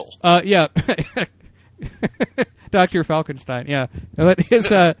castle. Yeah, Dr. Falkenstein. Yeah, but his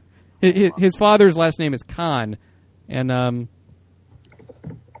father's last name is Kahn, and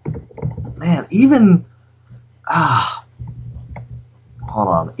man, even hold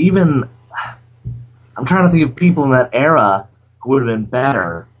on. Even I'm trying to think of people in that era who would have been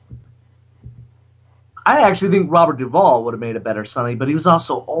better. I actually think Robert Duvall would have made a better Sonny, but he was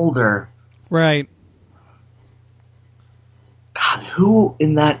also older. Right. God, who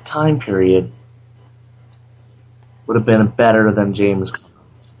in that time period would have been better than James?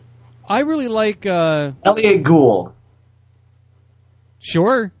 I really like Elliot Gould.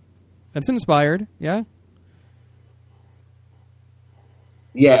 Sure. That's inspired, yeah.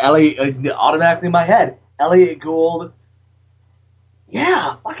 Yeah, Elliot, automatically in my head. Elliot Gould.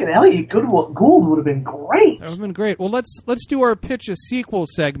 Yeah, fucking Elliot Gould would have been great. That would have been great. Well, let's do our pitch a sequel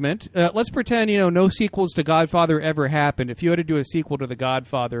segment. Let's pretend, no sequels to Godfather ever happened. If you had to do a sequel to The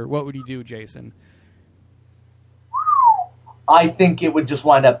Godfather, what would you do, Jason? I think it would just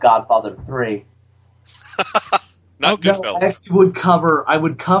wind up Godfather 3. Not Goodfellas. I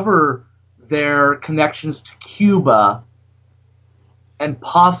would cover their connections to Cuba and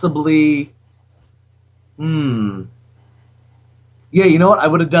possibly... Yeah, you know what? I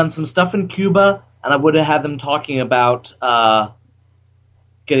would have done some stuff in Cuba, and I would have had them talking about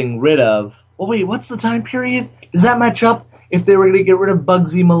getting rid of... Well, wait, what's the time period? Does that match up if they were going to get rid of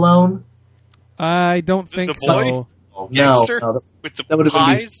Bugsy Malone? I don't think so. Gangster? No, with the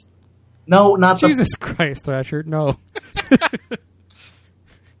pies? No, not Jesus Christ, Thrasher, no.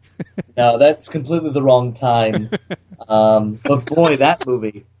 No, that's completely the wrong time. But boy, that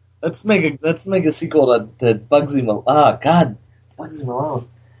movie. Let's make a sequel to Bugsy Malone. Oh, God. Bugsy Malone.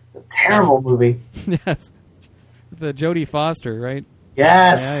 A terrible movie. Yes. The Jodie Foster, right?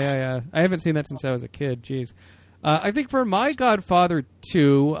 Yes. Yeah. I haven't seen that since I was a kid. Jeez. I think for my Godfather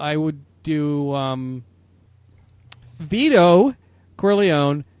 2, I would Vito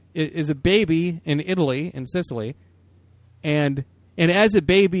Corleone is a baby in Italy, in Sicily, and as a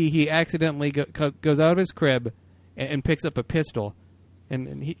baby, he accidentally goes out of his crib and picks up a pistol,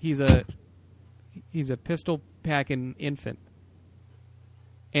 and he's a pistol packing infant,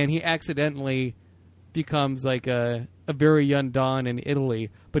 and he accidentally becomes like a very young Don in Italy,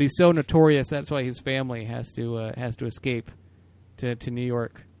 but he's so notorious that's why his family has to escape to New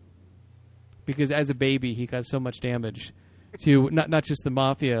York, because as a baby he got so much damage to not just the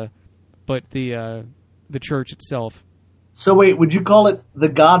mafia, but the church itself. So wait, would you call it The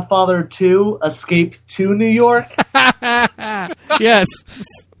Godfather 2: Escape to New York? Yes.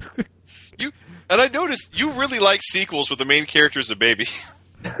 And I noticed you really like sequels where the main character is a baby.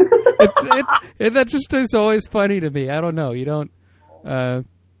 That just is always funny to me. I don't know. You don't...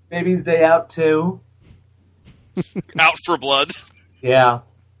 Baby's Day Out 2. Out for Blood. Yeah.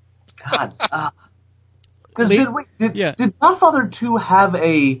 God. Because did Godfather 2 have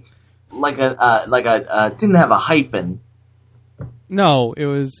a didn't have a hyphen? No, it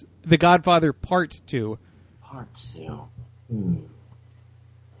was The Godfather Part 2. Part 2.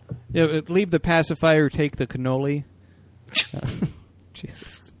 Yeah, leave the pacifier, take the cannoli.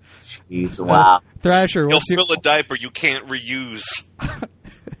 Jesus. Jeez, wow. Thrasher, he'll fill a diaper you can't reuse.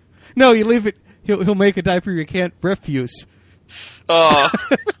 No, you leave it. He'll make a diaper you can't refuse.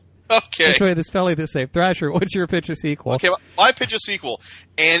 Okay. That's why this fella the same. Thrasher, what's your pitch a sequel? Okay, I pitch a sequel,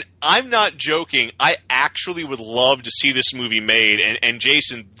 and I'm not joking. I actually would love to see this movie made, and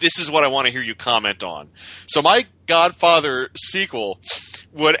Jason, this is what I want to hear you comment on. So my Godfather sequel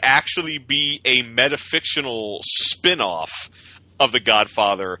would actually be a metafictional spin-off of The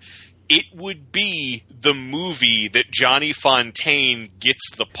Godfather. It would be the movie that Johnny Fontaine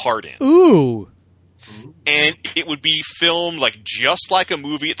gets the part in. Ooh. And it would be filmed like just like a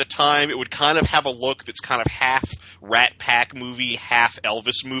movie at the time. It would kind of have a look that's kind of half Rat Pack movie, half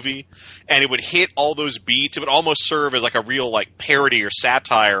Elvis movie. And it would hit all those beats. It would almost serve as like a real like parody or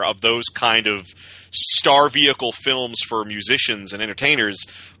satire of those kind of star vehicle films for musicians and entertainers.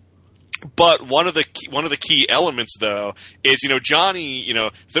 But one of the key elements, though, is, Johnny,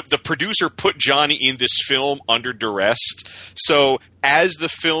 the producer put Johnny in this film under duress. So as the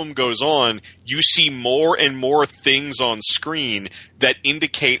film goes on, you see more and more things on screen that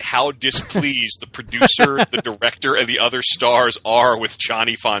indicate how displeased the producer, the director, and the other stars are with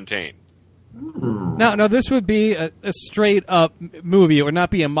Johnny Fontaine. No, this would be a straight-up movie. It would not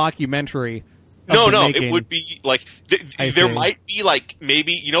be a mockumentary. No, it would be like there might be like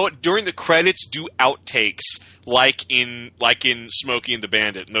maybe during the credits do outtakes like in Smokey and the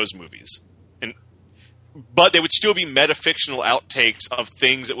Bandit and those movies, but they would still be metafictional outtakes of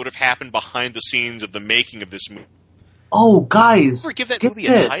things that would have happened behind the scenes of the making of this movie. Oh, guys, give that movie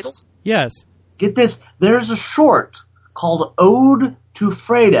a title? Yes, get this. There's a short called Ode to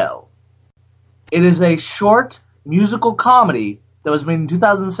Fredo. It is a short musical comedy that was made in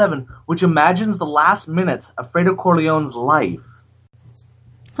 2007, which imagines the last minutes of Fredo Corleone's life.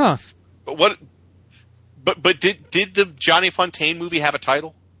 Huh. But did the Johnny Fontaine movie have a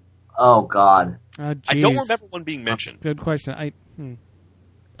title? Oh, God. I don't remember one being mentioned. Good question.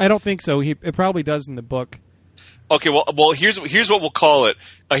 I don't think so. It probably does in the book. Okay, well, here's what we'll call it.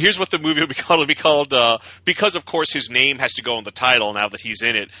 Here's what the movie will be called. It'll be called because, of course, his name has to go in the title now that he's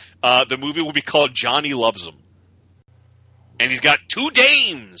in it. The movie will be called Johnny Loves Him. And he's got two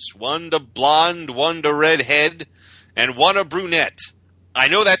dames, one to blonde, one to redhead, and one a brunette. I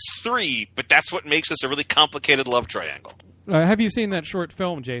know that's three, but that's what makes this a really complicated love triangle. Have you seen that short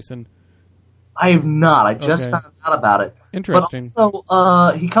film, Jason? I have not. I just found out about it. Interesting. But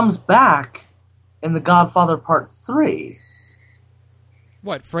also, he comes back in The Godfather Part 3.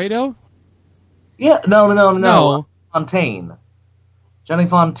 What, Fredo? Yeah, no. Fontaine. Johnny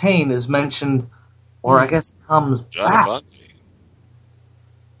Fontaine is mentioned, or I guess comes back. Fontaine.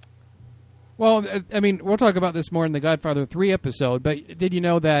 Well, I mean, we'll talk about this more in the Godfather 3 episode, but did you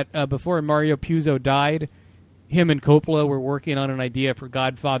know that before Mario Puzo died, him and Coppola were working on an idea for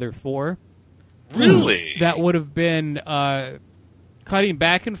Godfather 4? Really? That would have been cutting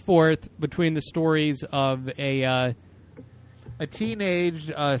back and forth between the stories of a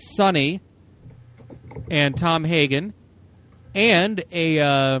teenage Sonny and Tom Hagen and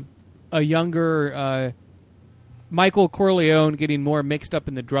a younger Michael Corleone getting more mixed up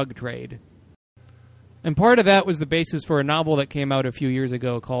in the drug trade. And part of that was the basis for a novel that came out a few years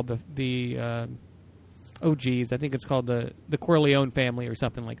ago called I think it's called the Corleone Family or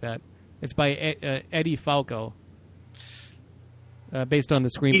something like that. It's by Eddie Falco, based on the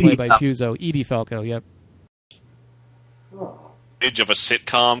screenplay by Puzo. Edie Falco, yep. of a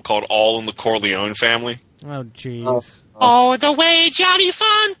sitcom called All in the Corleone Family. Oh, jeez. Oh, the way Johnny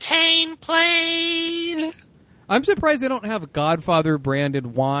Fontaine played. I'm surprised they don't have a Godfather-branded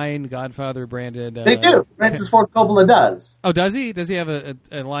wine, Godfather-branded... They do. Francis Ford Coppola does. Oh, does he? Does he have a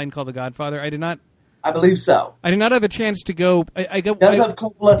line called The Godfather? I believe so. I did not have a chance to go... He does have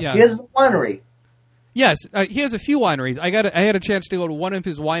Coppola. Yeah. He has the winery. Yes, he has a few wineries. I had a chance to go to one of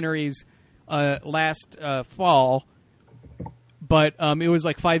his wineries last fall, but it was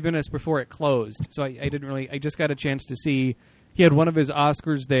like 5 minutes before it closed, so I didn't really... I just got a chance to see... He had one of his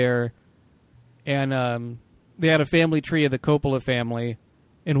Oscars there, and... they had a family tree of the Coppola family,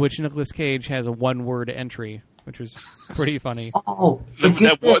 in which Nicolas Cage has a one-word entry, which was pretty funny. Oh,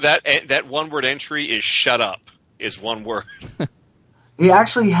 that one-word entry is "shut up." Is one word. He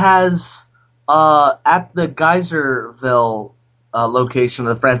actually has at the Geyserville location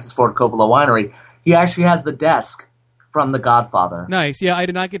of the Francis Ford Coppola winery. He actually has the desk from The Godfather. Nice. Yeah, I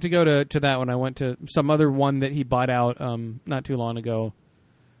did not get to go to that one. I went to some other one that he bought out not too long ago.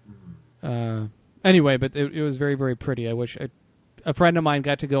 Anyway, but it was very, very pretty. I wish a friend of mine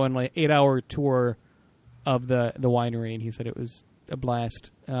got to go on like 8-hour tour of the winery, and he said it was a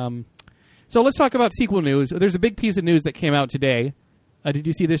blast. So let's talk about sequel news. There's a big piece of news that came out today. Did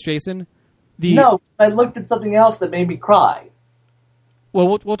you see this, Jason? No, I looked at something else that made me cry.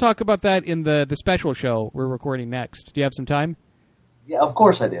 Well, we'll talk about that in the special show we're recording next. Do you have some time? Yeah, of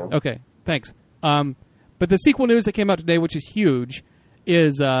course I do. Okay, thanks. But the sequel news that came out today, which is huge,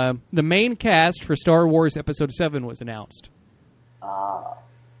 is the main cast for Star Wars Episode 7 was announced.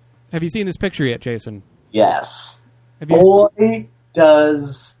 Have you seen this picture yet, Jason? Yes. Boy,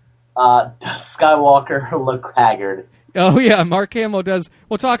 does Skywalker look haggard. Oh, yeah, Mark Hamill does.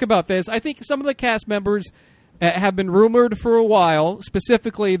 We'll talk about this. I think some of the cast members have been rumored for a while,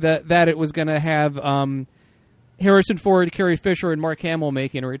 specifically that it was going to have Harrison Ford, Carrie Fisher, and Mark Hamill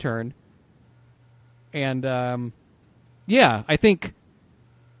making a return. And, yeah, I think...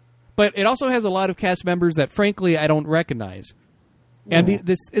 But it also has a lot of cast members that, frankly, I don't recognize. And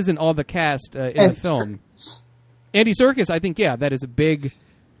this isn't all the cast in the film. Andy Serkis, I think, yeah, that is a big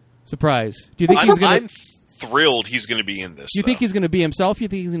surprise. Do you think he's going to... I'm thrilled he's going to be in this. Do you think he's going to be himself? You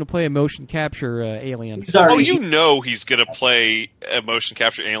think he's going to play a motion capture alien? Oh, you know he's going to play a motion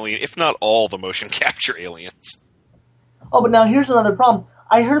capture alien, if not all the motion capture aliens. Oh, but now here's another problem.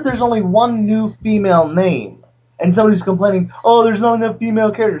 I heard there's only one new female name. And somebody's complaining, oh, there's not enough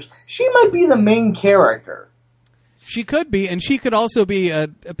female characters. She might be the main character. She could be, and she could also be...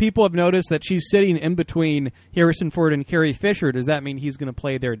 people have noticed that she's sitting in between Harrison Ford and Carrie Fisher. Does that mean he's going to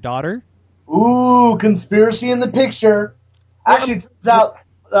play their daughter? Ooh, conspiracy in the picture. Actually, it turns out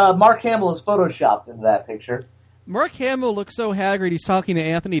Mark Hamill is photoshopped into that picture. Mark Hamill looks so haggard. He's talking to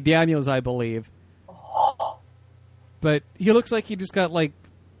Anthony Daniels, I believe. But he looks like he just got,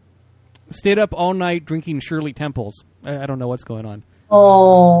 stayed up all night drinking Shirley Temples. I don't know what's going on.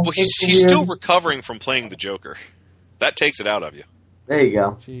 Oh, well, he's still recovering from playing the Joker. That takes it out of you. There you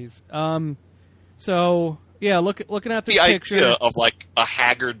go. Jeez. So yeah, looking at this the picture idea of a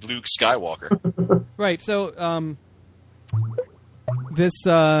haggard Luke Skywalker. Right. So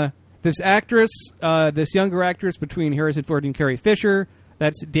this actress, this younger actress between Harrison Ford and Carrie Fisher,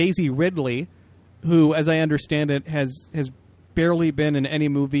 that's Daisy Ridley, who, as I understand it, has barely been in any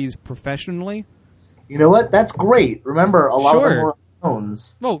movies professionally. You know what? That's great. Remember, a lot of them were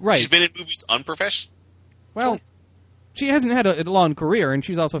unknowns. Well, right. She's been in movies unprofessional. Well, she hasn't had a long career, and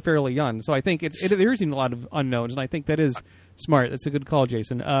she's also fairly young. So I think there isn't a lot of unknowns, and I think that is smart. That's a good call,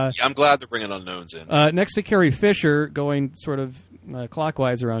 Jason. Yeah, I'm glad they're bringing unknowns in. Next to Carrie Fisher, going sort of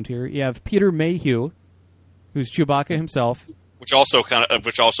clockwise around here, you have Peter Mayhew, who's Chewbacca himself. Which also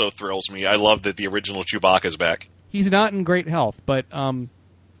thrills me. I love that the original Chewbacca's back. He's not in great health, but I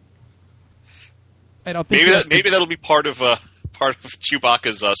don't think maybe that'll be part of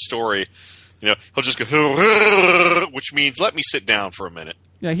Chewbacca's story. You know, he'll just go, which means let me sit down for a minute.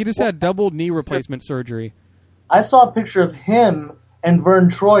 Yeah, he just had double knee replacement surgery. I saw a picture of him and Vern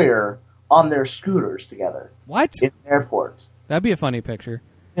Troyer on their scooters together. What? In the airport. That'd be a funny picture.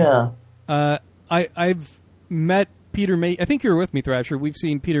 Yeah. I've met Peter May. I think you were with me, Thrasher. We've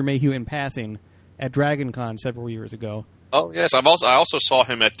seen Peter Mayhew in passing at Dragon Con several years ago. Oh yes, I also saw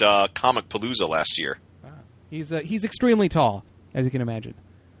him at Comic Palooza last year. Wow. He's extremely tall, as you can imagine.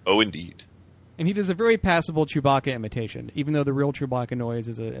 Oh, indeed. And he does a very passable Chewbacca imitation, even though the real Chewbacca noise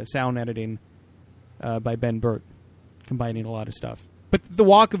is a sound editing by Ben Burt, combining a lot of stuff. But the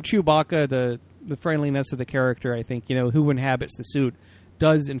walk of Chewbacca, the friendliness of the character, I think, who inhabits the suit,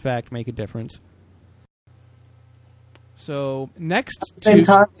 does in fact make a difference. So next, at the same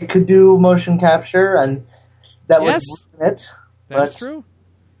time, it could do motion capture, and that was it. That's true.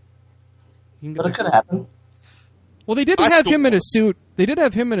 But it could happen. Well, they did have him in a suit. They did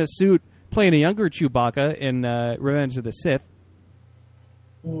have him in a suit playing a younger Chewbacca in Revenge of the Sith.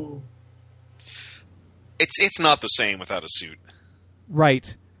 It's not the same without a suit.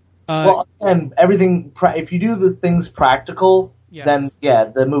 Right. Well, and everything. If you do the things practical, then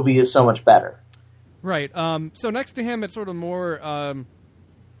the movie is so much better. Right. So next to him, it's sort of more,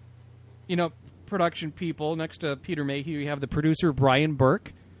 production people. Next to Peter Mayhew, you have the producer Brian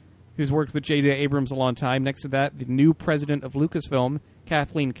Burke, who's worked with J.J. Abrams a long time. Next to that, the new president of Lucasfilm,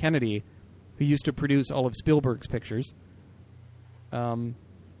 Kathleen Kennedy, who used to produce all of Spielberg's pictures.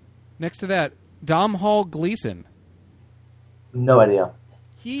 Next to that, Domhnall Gleeson. No idea.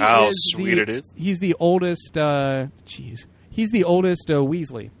 How sweet it is. He's the oldest. He's the oldest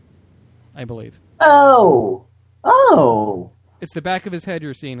Weasley, I believe. Oh. It's the back of his head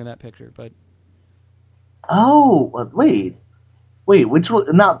you're seeing in that picture, but. Oh, wait, which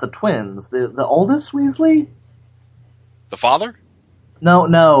one? Not the twins. The oldest Weasley? The father?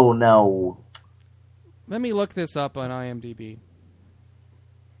 No. Let me look this up on IMDb.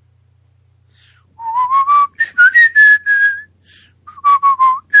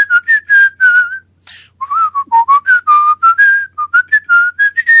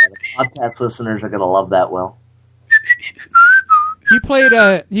 Podcast listeners are going to love that, Will. He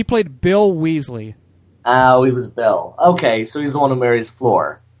played Bill Weasley. Oh, he was Bill. Okay, so he's the one who marries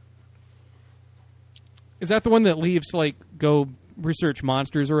Fleur. Is that the one that leaves to go research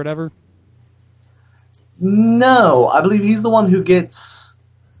monsters or whatever? No, I believe he's the one who gets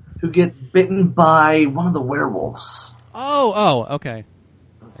bitten by one of the werewolves. Oh, okay.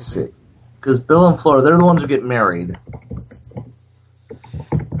 Let's see. Because Bill and Fleur, they're the ones who get married.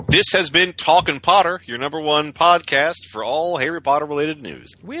 This has been Talkin' Potter, your number one podcast for all Harry Potter-related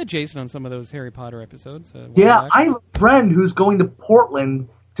news. We had Jason on some of those Harry Potter episodes. Yeah, I have a friend who's going to Portland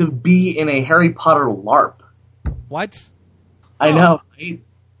to be in a Harry Potter LARP. What? I know, right?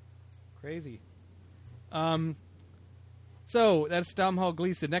 Crazy. So, that's Domhnall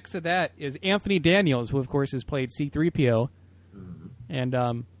Gleeson. Next to that is Anthony Daniels, who, of course, has played C-3PO. Mm-hmm.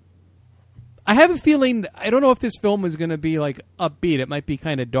 And, I have a feeling, I don't know if this film is going to be, upbeat. It might be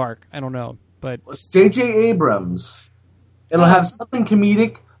kind of dark. I don't know. But it's J.J. Abrams. It'll have something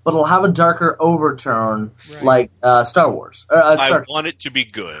comedic, but it'll have a darker overtone, like Star Wars. I want it to be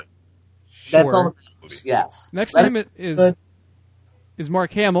good. That's all that matters, yes. Next to him is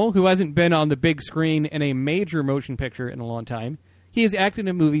Mark Hamill, who hasn't been on the big screen in a major motion picture in a long time. He has acted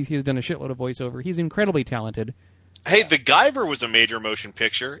in movies. He has done a shitload of voiceover. He's incredibly talented. Hey, The Guyver was a major motion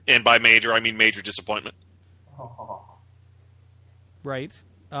picture, and by major, I mean major disappointment. Oh. Right.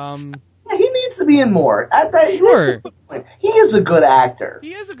 Yeah, he needs to be in more. Sure. He is a good actor.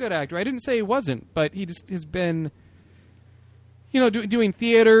 He is a good actor. I didn't say he wasn't, but he just has been, doing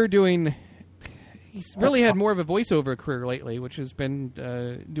theater, He's really had more of a voiceover career lately, which has been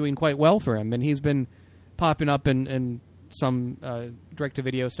doing quite well for him, and he's been popping up in some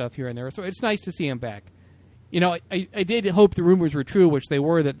direct-to-video stuff here and there, so it's nice to see him back. I did hope the rumors were true, which they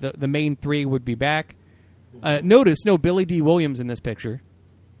were, that the main three would be back. Notice no Billy D. Williams in this picture.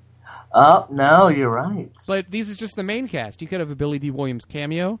 Oh, no, you're right. But these is just the main cast. You could have a Billy D. Williams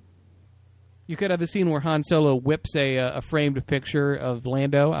cameo. You could have a scene where Han Solo whips a framed picture of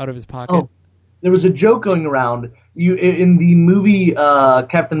Lando out of his pocket. Oh, there was a joke going around. In the movie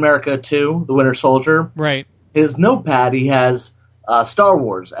Captain America 2, The Winter Soldier, right? His notepad, he has Star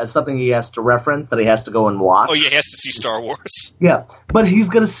Wars as something he has to reference, that he has to go and watch. Oh, yeah, he has to see Star Wars. Yeah, but he's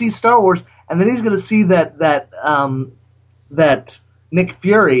going to see Star Wars, and then he's going to see that Nick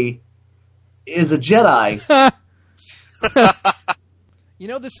Fury is a Jedi.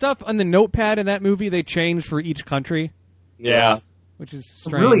 The stuff on the notepad in that movie, they changed for each country. Yeah. Which is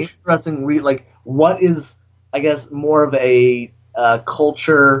strange. Really interesting, what is, I guess, more of a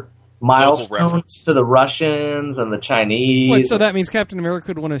culture milestone to the Russians and the Chinese. What, so that means Captain America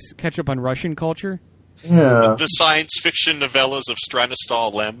would want to catch up on Russian culture? Yeah. The science fiction novellas of Stanislaw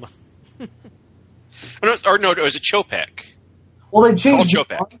Lem. or is it Chopek? Well, they changed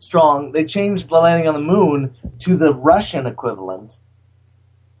Armstrong. They changed the landing on the moon to the Russian equivalent,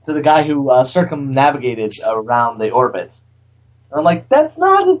 to the guy who circumnavigated around the orbit. And I'm like, that's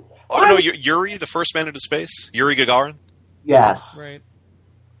not... Yuri, the first man into space? Yuri Gagarin? Yes. Right.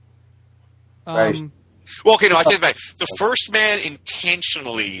 Well, okay, no, I take it back. The first man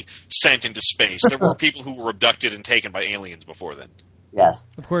intentionally sent into space. There were people who were abducted and taken by aliens before then. Yes.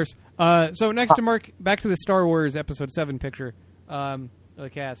 Of course. So next to Mark, back to the Star Wars Episode 7 picture of the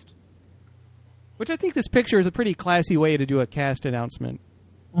cast. Which I think this picture is a pretty classy way to do a cast announcement.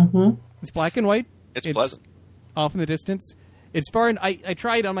 Mm-hmm. It's black and white. It's pleasant. Off in the distance. As far as I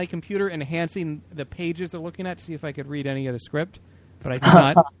tried on my computer enhancing the pages they're looking at to see if I could read any of the script, but I could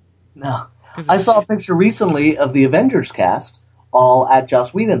not. No. I saw a picture recently of the Avengers cast all at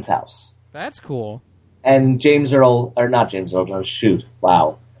Joss Whedon's house. That's cool. And James Earl, or not James Earl Jones, shoot.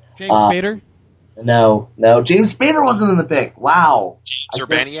 Wow. James Spader? No. James Spader wasn't in the pic. Wow.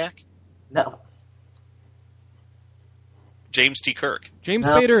 Urbaniak? No. James T. Kirk. James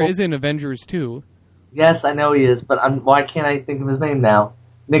Spader is in Avengers 2. Yes, I know he is, but why can't I think of his name now?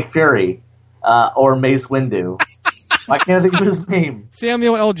 Nick Fury, or Mace Windu. Why can't I think of his name?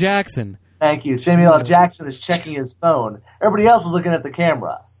 Samuel L. Jackson. Thank you. Samuel L. Jackson is checking his phone. Everybody else is looking at the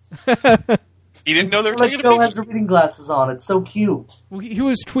camera. He didn't know they were taking a picture. Has reading glasses on. It's so cute. Well, he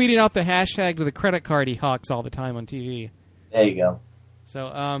was tweeting out the hashtag to the credit card he hawks all the time on TV. There you go.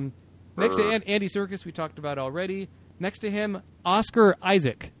 So, next to Andy Serkis, we talked about already. Next to him, Oscar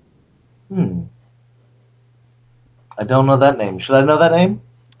Isaac. I don't know that name. Should I know that name?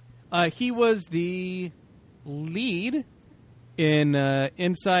 He was the lead in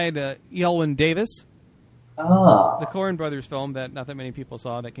Inside Llewyn Davis. The Coen Brothers film that not that many people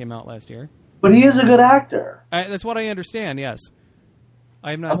saw that came out last year. But he is a good actor. That's what I understand, yes.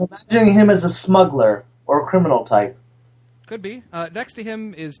 I'm imagining him as a smuggler or a criminal type. Could be. Next to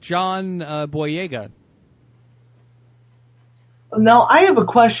him is John Boyega. Now, I have a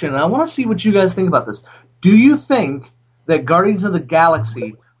question, and I want to see what you guys think about this. Do you think that Guardians of the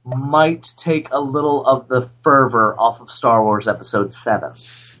Galaxy might take a little of the fervor off of Star Wars Episode 7?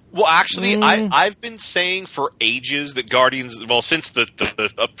 Well, actually, I've been saying for ages that since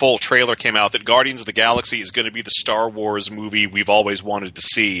the full trailer came out, that Guardians of the Galaxy is going to be the Star Wars movie we've always wanted to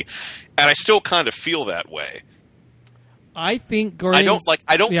see. And I still kind of feel that way. I think Guardians...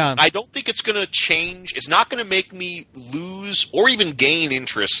 I don't think it's going to change. It's not going to make me lose or even gain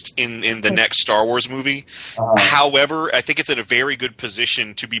interest in the next Star Wars movie. However, I think it's in a very good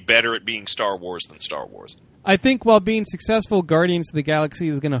position to be better at being Star Wars than Star Wars. I think while being successful, Guardians of the Galaxy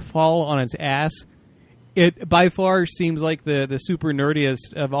is going to fall on its ass. It by far seems like the super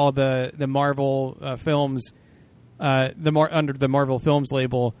nerdiest of all the Marvel films, under the Marvel Films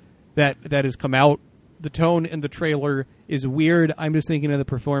label that has come out. The tone in the trailer is weird. I'm just thinking of the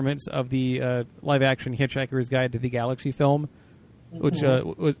performance of the live-action Hitchhiker's Guide to the Galaxy film, which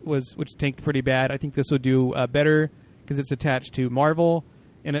tanked pretty bad. I think this will do better because it's attached to Marvel,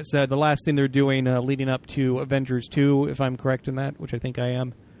 and it's the last thing they're doing leading up to Avengers 2, if I'm correct in that, which I think I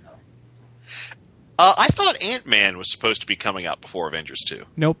am. I thought Ant-Man was supposed to be coming out before Avengers 2.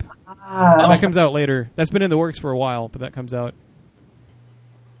 Nope. That comes out later. That's been in the works for a while, but that comes out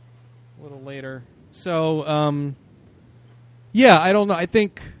a little later. So, I don't know. I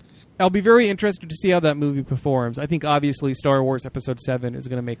think I'll be very interested to see how that movie performs. I think, obviously, Star Wars Episode 7 is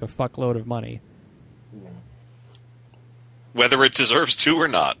going to make a fuckload of money. Whether it deserves to or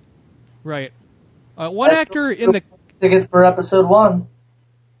not. Right. One actor in the... Ticket for Episode 1.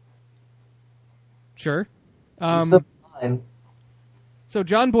 Sure. So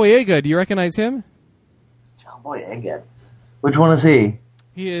John Boyega, do you recognize him? John Boyega? Which one is he?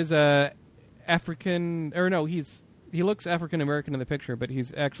 He is African, or no, he looks African American in the picture, but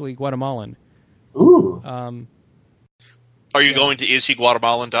he's actually Guatemalan. Ooh. Are you going to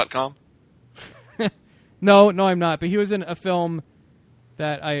isheguatemalan.com? No, I'm not. But he was in a film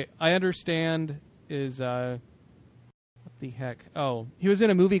that I understand is what the heck? Oh, he was in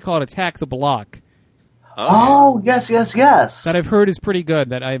a movie called Attack the Block. Oh, yes. That I've heard is pretty good.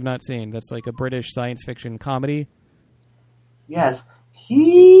 That I have not seen. That's like a British science fiction comedy. Yes.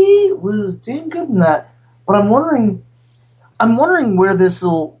 He was damn good in that, but I'm wondering where this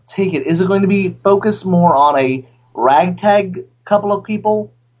will take it. Is it going to be focused more on a ragtag couple of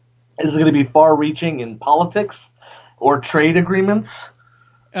people? Is it going to be far-reaching in politics or trade agreements?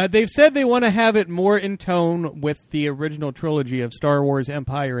 They've said they want to have it more in tone with the original trilogy of Star Wars,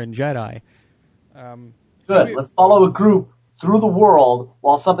 Empire, and Jedi. Good. Let's follow a group through the world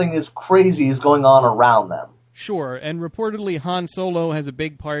while something as crazy is going on around them. Sure, and reportedly Han Solo has a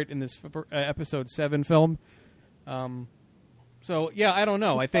big part in this Episode 7 film. So, yeah, I don't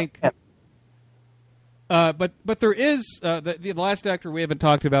know. I think... But there is... the last actor we haven't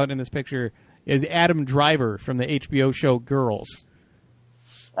talked about in this picture is Adam Driver from the HBO show Girls.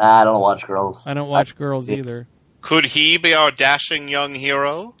 I don't watch Girls. I don't watch Girls either. Could he be our dashing young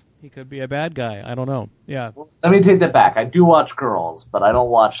hero? He could be a bad guy. I don't know. Yeah. Let me take that back. I do watch Girls, but I don't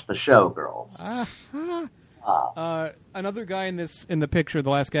watch the show Girls. Another guy in the picture, the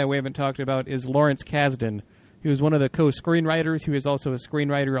last guy we haven't talked about, is Lawrence Kasdan. He was one of the co-screenwriters. He was also a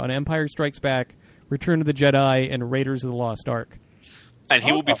screenwriter on Empire Strikes Back, Return of the Jedi, and Raiders of the Lost Ark. And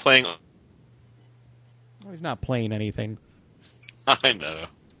he will be playing... Oh, he's not playing anything. I know.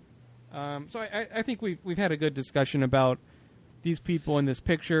 So I think we've had a good discussion about these people in this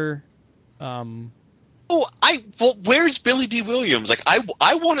picture. Where's Billy D. Williams? Like,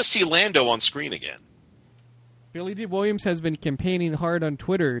 I want to see Lando on screen again. Billy D. Williams has been campaigning hard on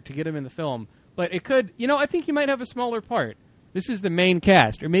Twitter to get him in the film, but it could, I think he might have a smaller part. This is the main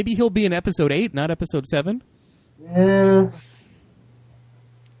cast, or maybe he'll be in episode 8, not episode 7. Yeah.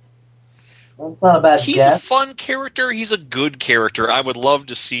 That's not a bad He's guess. a fun character. He's a good character. I would love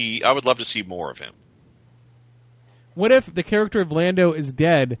to see more of him. What if the character of Lando is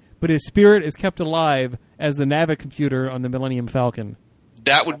dead, but his spirit is kept alive as the Navicomputer on the Millennium Falcon?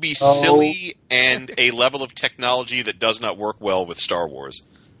 That would be silly and a level of technology that does not work well with Star Wars.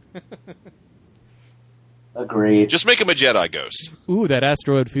 Agreed. Just make him a Jedi ghost. Ooh, that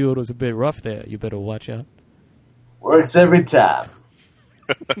asteroid field was a bit rough there. You better watch out. Works every time.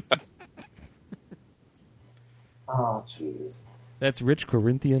 Oh, jeez. That's rich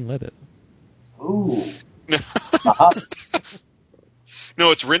Corinthian leather. Ooh.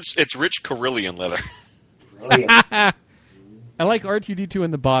 No, it's rich Carillion leather. I like R2-D2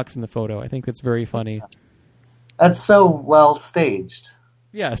 in the box in the photo. I think that's very funny. That's so well staged.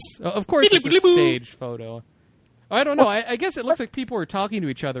 Yes, of course it's a staged photo. I don't know. I guess it looks like people are talking to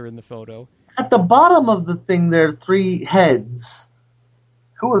each other in the photo. At the bottom of the thing, there are 3 heads.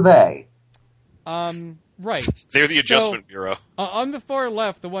 Who are they? Right. They're the Adjustment Bureau. On the far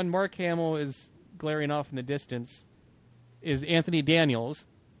left, the one Mark Hamill is glaring off in the distance is Anthony Daniels.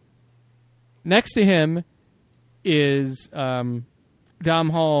 Next to him is Dom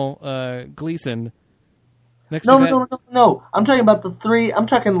Hall Gleason. No. I'm talking about the 3. I'm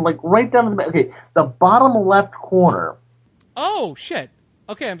talking like right down to the back. Okay, the bottom left corner. Oh, shit.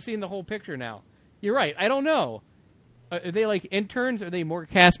 Okay, I'm seeing the whole picture now. You're right. I don't know. Are they like interns? Are they more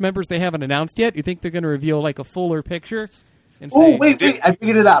cast members they haven't announced yet? You think they're going to reveal like a fuller picture? Oh, wait. I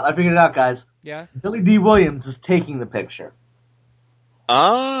figured it out, guys. Yeah? Billy D. Williams is taking the picture.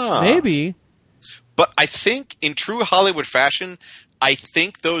 Ah. Maybe. But I think, in true Hollywood fashion, I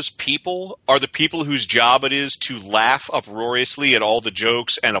think those people are the people whose job it is to laugh uproariously at all the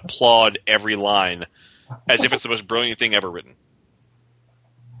jokes and applaud every line as if it's the most brilliant thing ever written.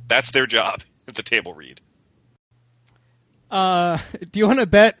 That's their job at the table read. Do you want to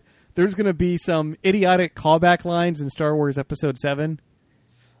bet there's going to be some idiotic callback lines in Star Wars Episode 7?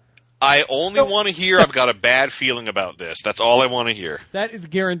 I only want to hear I've got a bad feeling about this. That's all I want to hear. That is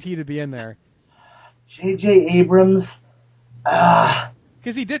guaranteed to be in there. J.J. Abrams.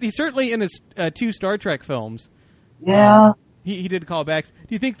 Because he certainly in his 2 Star Trek films. Yeah. He did callbacks. Do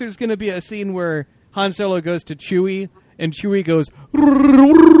you think there's going to be a scene where Han Solo goes to Chewie, and Chewie goes,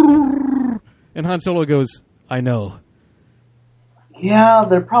 and Han Solo goes, I know. Yeah,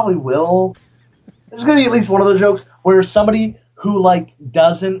 there probably will. There's going to be at least one of those jokes where somebody who,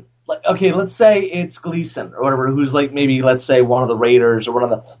 doesn't... okay, let's say it's Gleason or whatever, who's, maybe, let's say, one of the Raiders or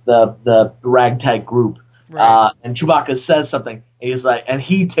one of the ragtag group. Right. And Chewbacca says something, and he's like, and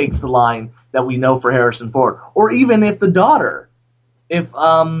he takes the line that we know for Harrison Ford. Or even if the daughter, if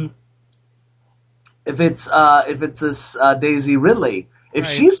it's this Daisy Ridley, if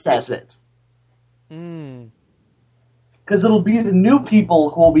she says it. Because it'll be the new people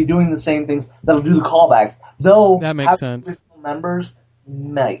who will be doing the same things that'll do the callbacks. Though that makes sense. Members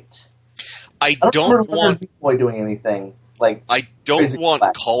might. I don't want Boy doing anything I don't want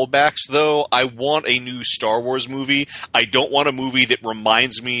callbacks though. I want a new Star Wars movie. I don't want a movie that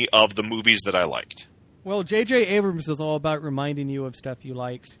reminds me of the movies that I liked. Well, J.J. Abrams is all about reminding you of stuff you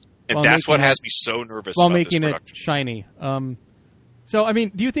liked, and that's what has me so nervous while about making this it shiny. So, I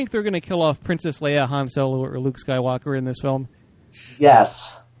mean, do you think they're going to kill off Princess Leia, Han Solo, or Luke Skywalker in this film?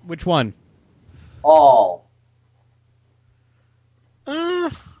 Yes. Which one? All.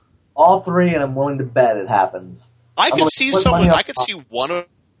 All 3, and I'm willing to bet it happens. I could see someone. I could see one of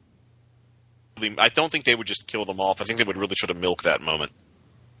them. I don't think they would just kill them off. I think they would really try to milk that moment.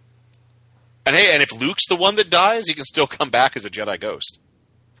 And hey, and if Luke's the one that dies, he can still come back as a Jedi ghost.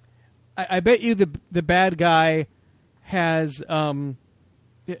 I bet you the bad guy has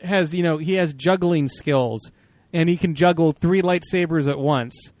he has juggling skills, and he can juggle 3 lightsabers at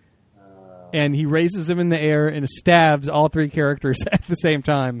once. And he raises them in the air and stabs all 3 characters at the same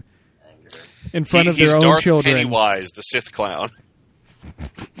time in front of their own Darth children. Pennywise, the Sith clown.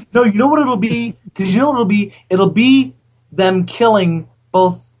 No, you know what it'll be? Because you know what it'll be? It'll be them killing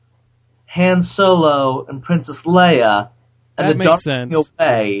both Han Solo and Princess Leia, and that the makes Darth sense.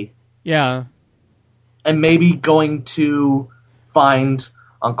 Away, yeah, and maybe going to find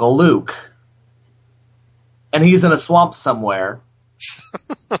Uncle Luke, and he's in a swamp somewhere.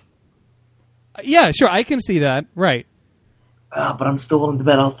 Yeah, sure, I can see that. Right. But I'm still willing to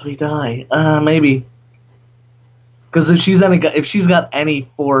bet all three die. Maybe. Because if she's got any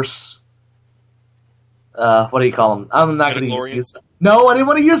force, what do you call them? I'm not going to use. No, I didn't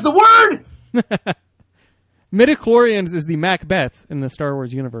want to use the word. Midichlorians is the Macbeth in the Star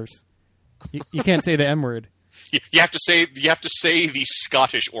Wars universe. You can't say the M word. You have to say the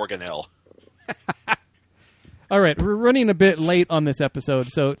Scottish organelle. All right, we're running a bit late on this episode,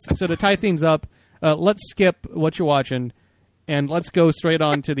 so to tie things up, let's skip what you're watching. And let's go straight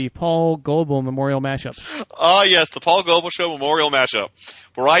on to the Paul Goebel Memorial Mashup. Yes, the Paul Goebel Show Memorial Mashup,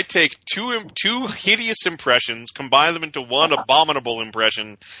 where I take two hideous impressions, combine them into one abominable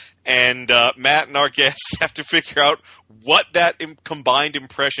impression, and Matt and our guests have to figure out what that combined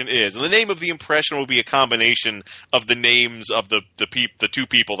impression is. And the name of the impression will be a combination of the names of the two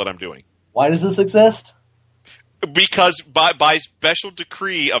people that I'm doing. Why does this exist? Because by special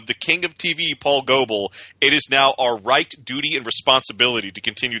decree of the king of TV, Paul Goebel, it is now our right, duty, and responsibility to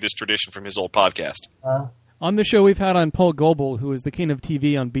continue this tradition from his old podcast. On the show, we've had on Paul Goebel, who is the king of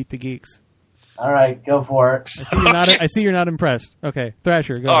TV on Beat the Geeks. All right, go for it. I see you're not impressed. Okay,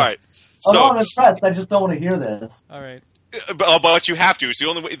 Thrasher, go. All right. So, I'm impressed. I just don't want to hear this. All right. But you have to. It's the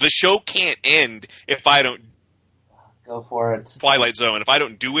only way. The show can't end if I don't. Go for it. Twilight Zone. If I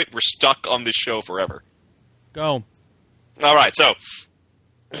don't do it, we're stuck on this show forever. Go. All right, so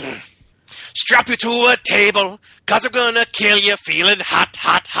strap you to a table, 'cause I'm gonna kill you feeling hot,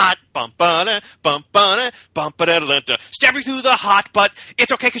 hot, hot. Bump-a-da, bump-a-da, bump-a-da-da-da. Stab you through the hot butt.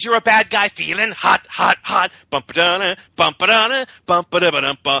 It's okay 'cause you're a bad guy feeling hot, hot, hot. Bump-a-da-da, bump-a-da-da,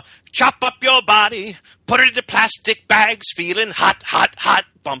 bump-a-da-ba-dum-ba. Chop up your body, put it into plastic bags, feeling hot, hot, hot.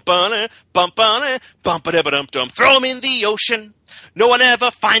 Bump-a-da, bump-a-da, bump-a-da-ba-dum-dum. Throw them in the ocean. No one ever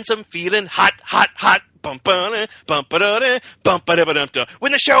finds them feeling hot, hot, hot. Bump-a-da, bump-a-da-da, bump-a-da-ba-dum-dum.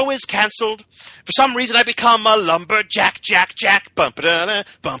 When the show is cancelled, for some reason I become a lumberjack, jack, jack. Bump-a-da-da,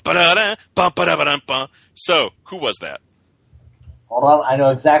 bump-a-da-da, bump-a-da-ba-dum-bum. So, who was that? Hold on, I know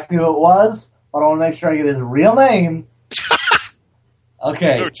exactly who it was, but I want to make sure I get his real name.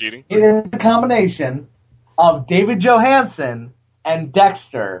 Okay. No cheating. It is a combination of David Johansen and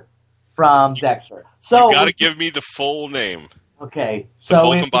Dexter from Dexter. So you got to give me the full name. Okay. The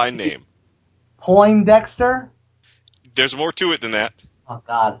full combined name. Poindexter? There's more to it than that. Oh,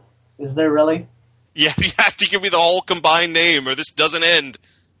 God. Is there really? Yeah, you have to give me the whole combined name, or this doesn't end.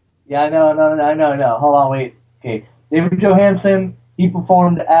 Yeah, I know. Hold on, wait. Okay, David Johansen. He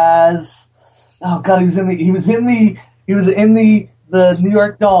performed as. Oh God, he was in the New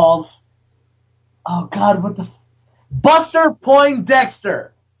York Dolls. Oh God, what the? Buster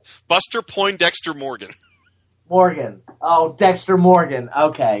Poindexter. Buster Poindexter Morgan. Morgan. Oh, Dexter Morgan.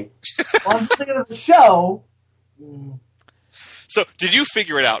 Okay. Well, I'm thinking of the show. So, did you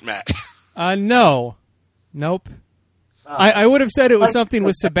figure it out, Matt? No. Nope. I would have said it was something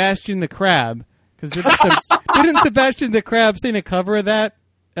with Sebastian the Crab. Because didn't Sebastian the Crab sing a cover of that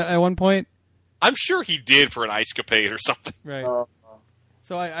at one point? I'm sure he did for an Ice Capade or something. Right.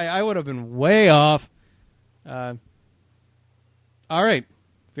 So I would have been way off. All right.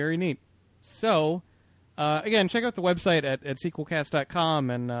 Very neat. So, again, check out the website at sequelcast.com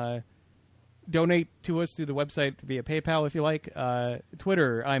and donate to us through the website via PayPal if you like.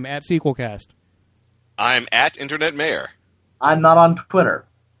 Twitter, I'm at sequelcast. I'm at Internet Mayor. I'm not on Twitter.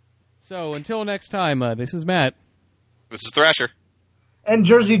 So, until next time, this is Matt. This is Thrasher. And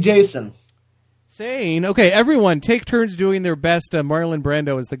Jersey Jason. Saying, okay, everyone, take turns doing their best Marlon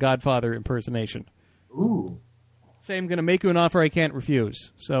Brando as the Godfather impersonation. Ooh. Say, I'm going to make you an offer I can't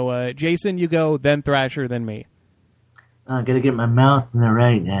refuse. So, Jason, you go, then Thrasher, then me. I got to get my mouth in the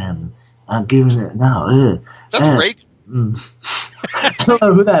right hand. I'm giving it now. That's great. I don't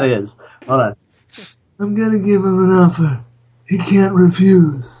know who that is. Hold on. I'm going to give him an offer he can't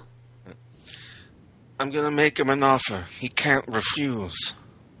refuse. I'm going to make him an offer he can't refuse.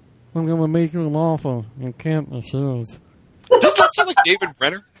 I'm going to make you an offer you can't refuse. Doesn't that sound like David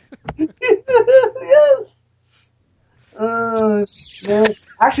Brenner? Yes.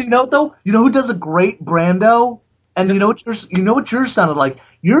 Actually, you know what, though? You know who does a great Brando? And you know what yours sounded like?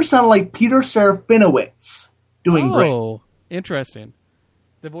 Yours sounded like Peter Serafinowicz doing great. Oh, interesting.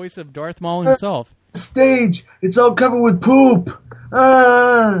 The voice of Darth Maul himself. Stage, it's all covered with poop.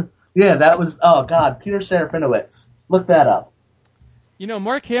 Yeah, that was, oh God, Peter Serafinowicz. Look that up. You know,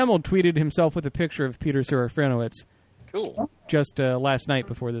 Mark Hamill tweeted himself with a picture of Peter Serafinowicz. Cool. Just last night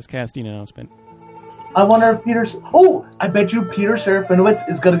before this casting announcement. I wonder if I bet you Peter Serafinowicz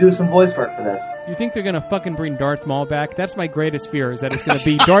is going to do some voice work for this. You think they're going to fucking bring Darth Maul back? That's my greatest fear, is that it's going to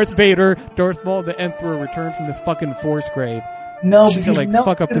be Darth Vader, Darth Maul the Emperor returned from the fucking Force grave. No, to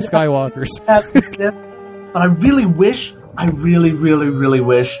fuck up the Skywalkers. But I really wish I really, really, really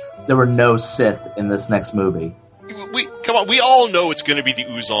wish there were no Sith in this next movie. Come on, we all know it's going to be the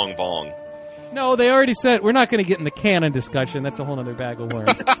Oozong Bong. No, they already said we're not going to get in the canon discussion. That's a whole other bag of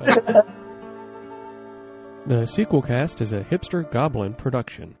worms. The sequel cast is a hipster goblin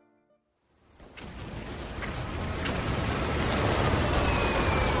production.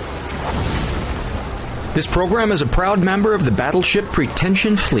 This program is a proud member of the Battleship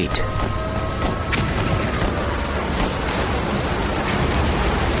Pretension Fleet.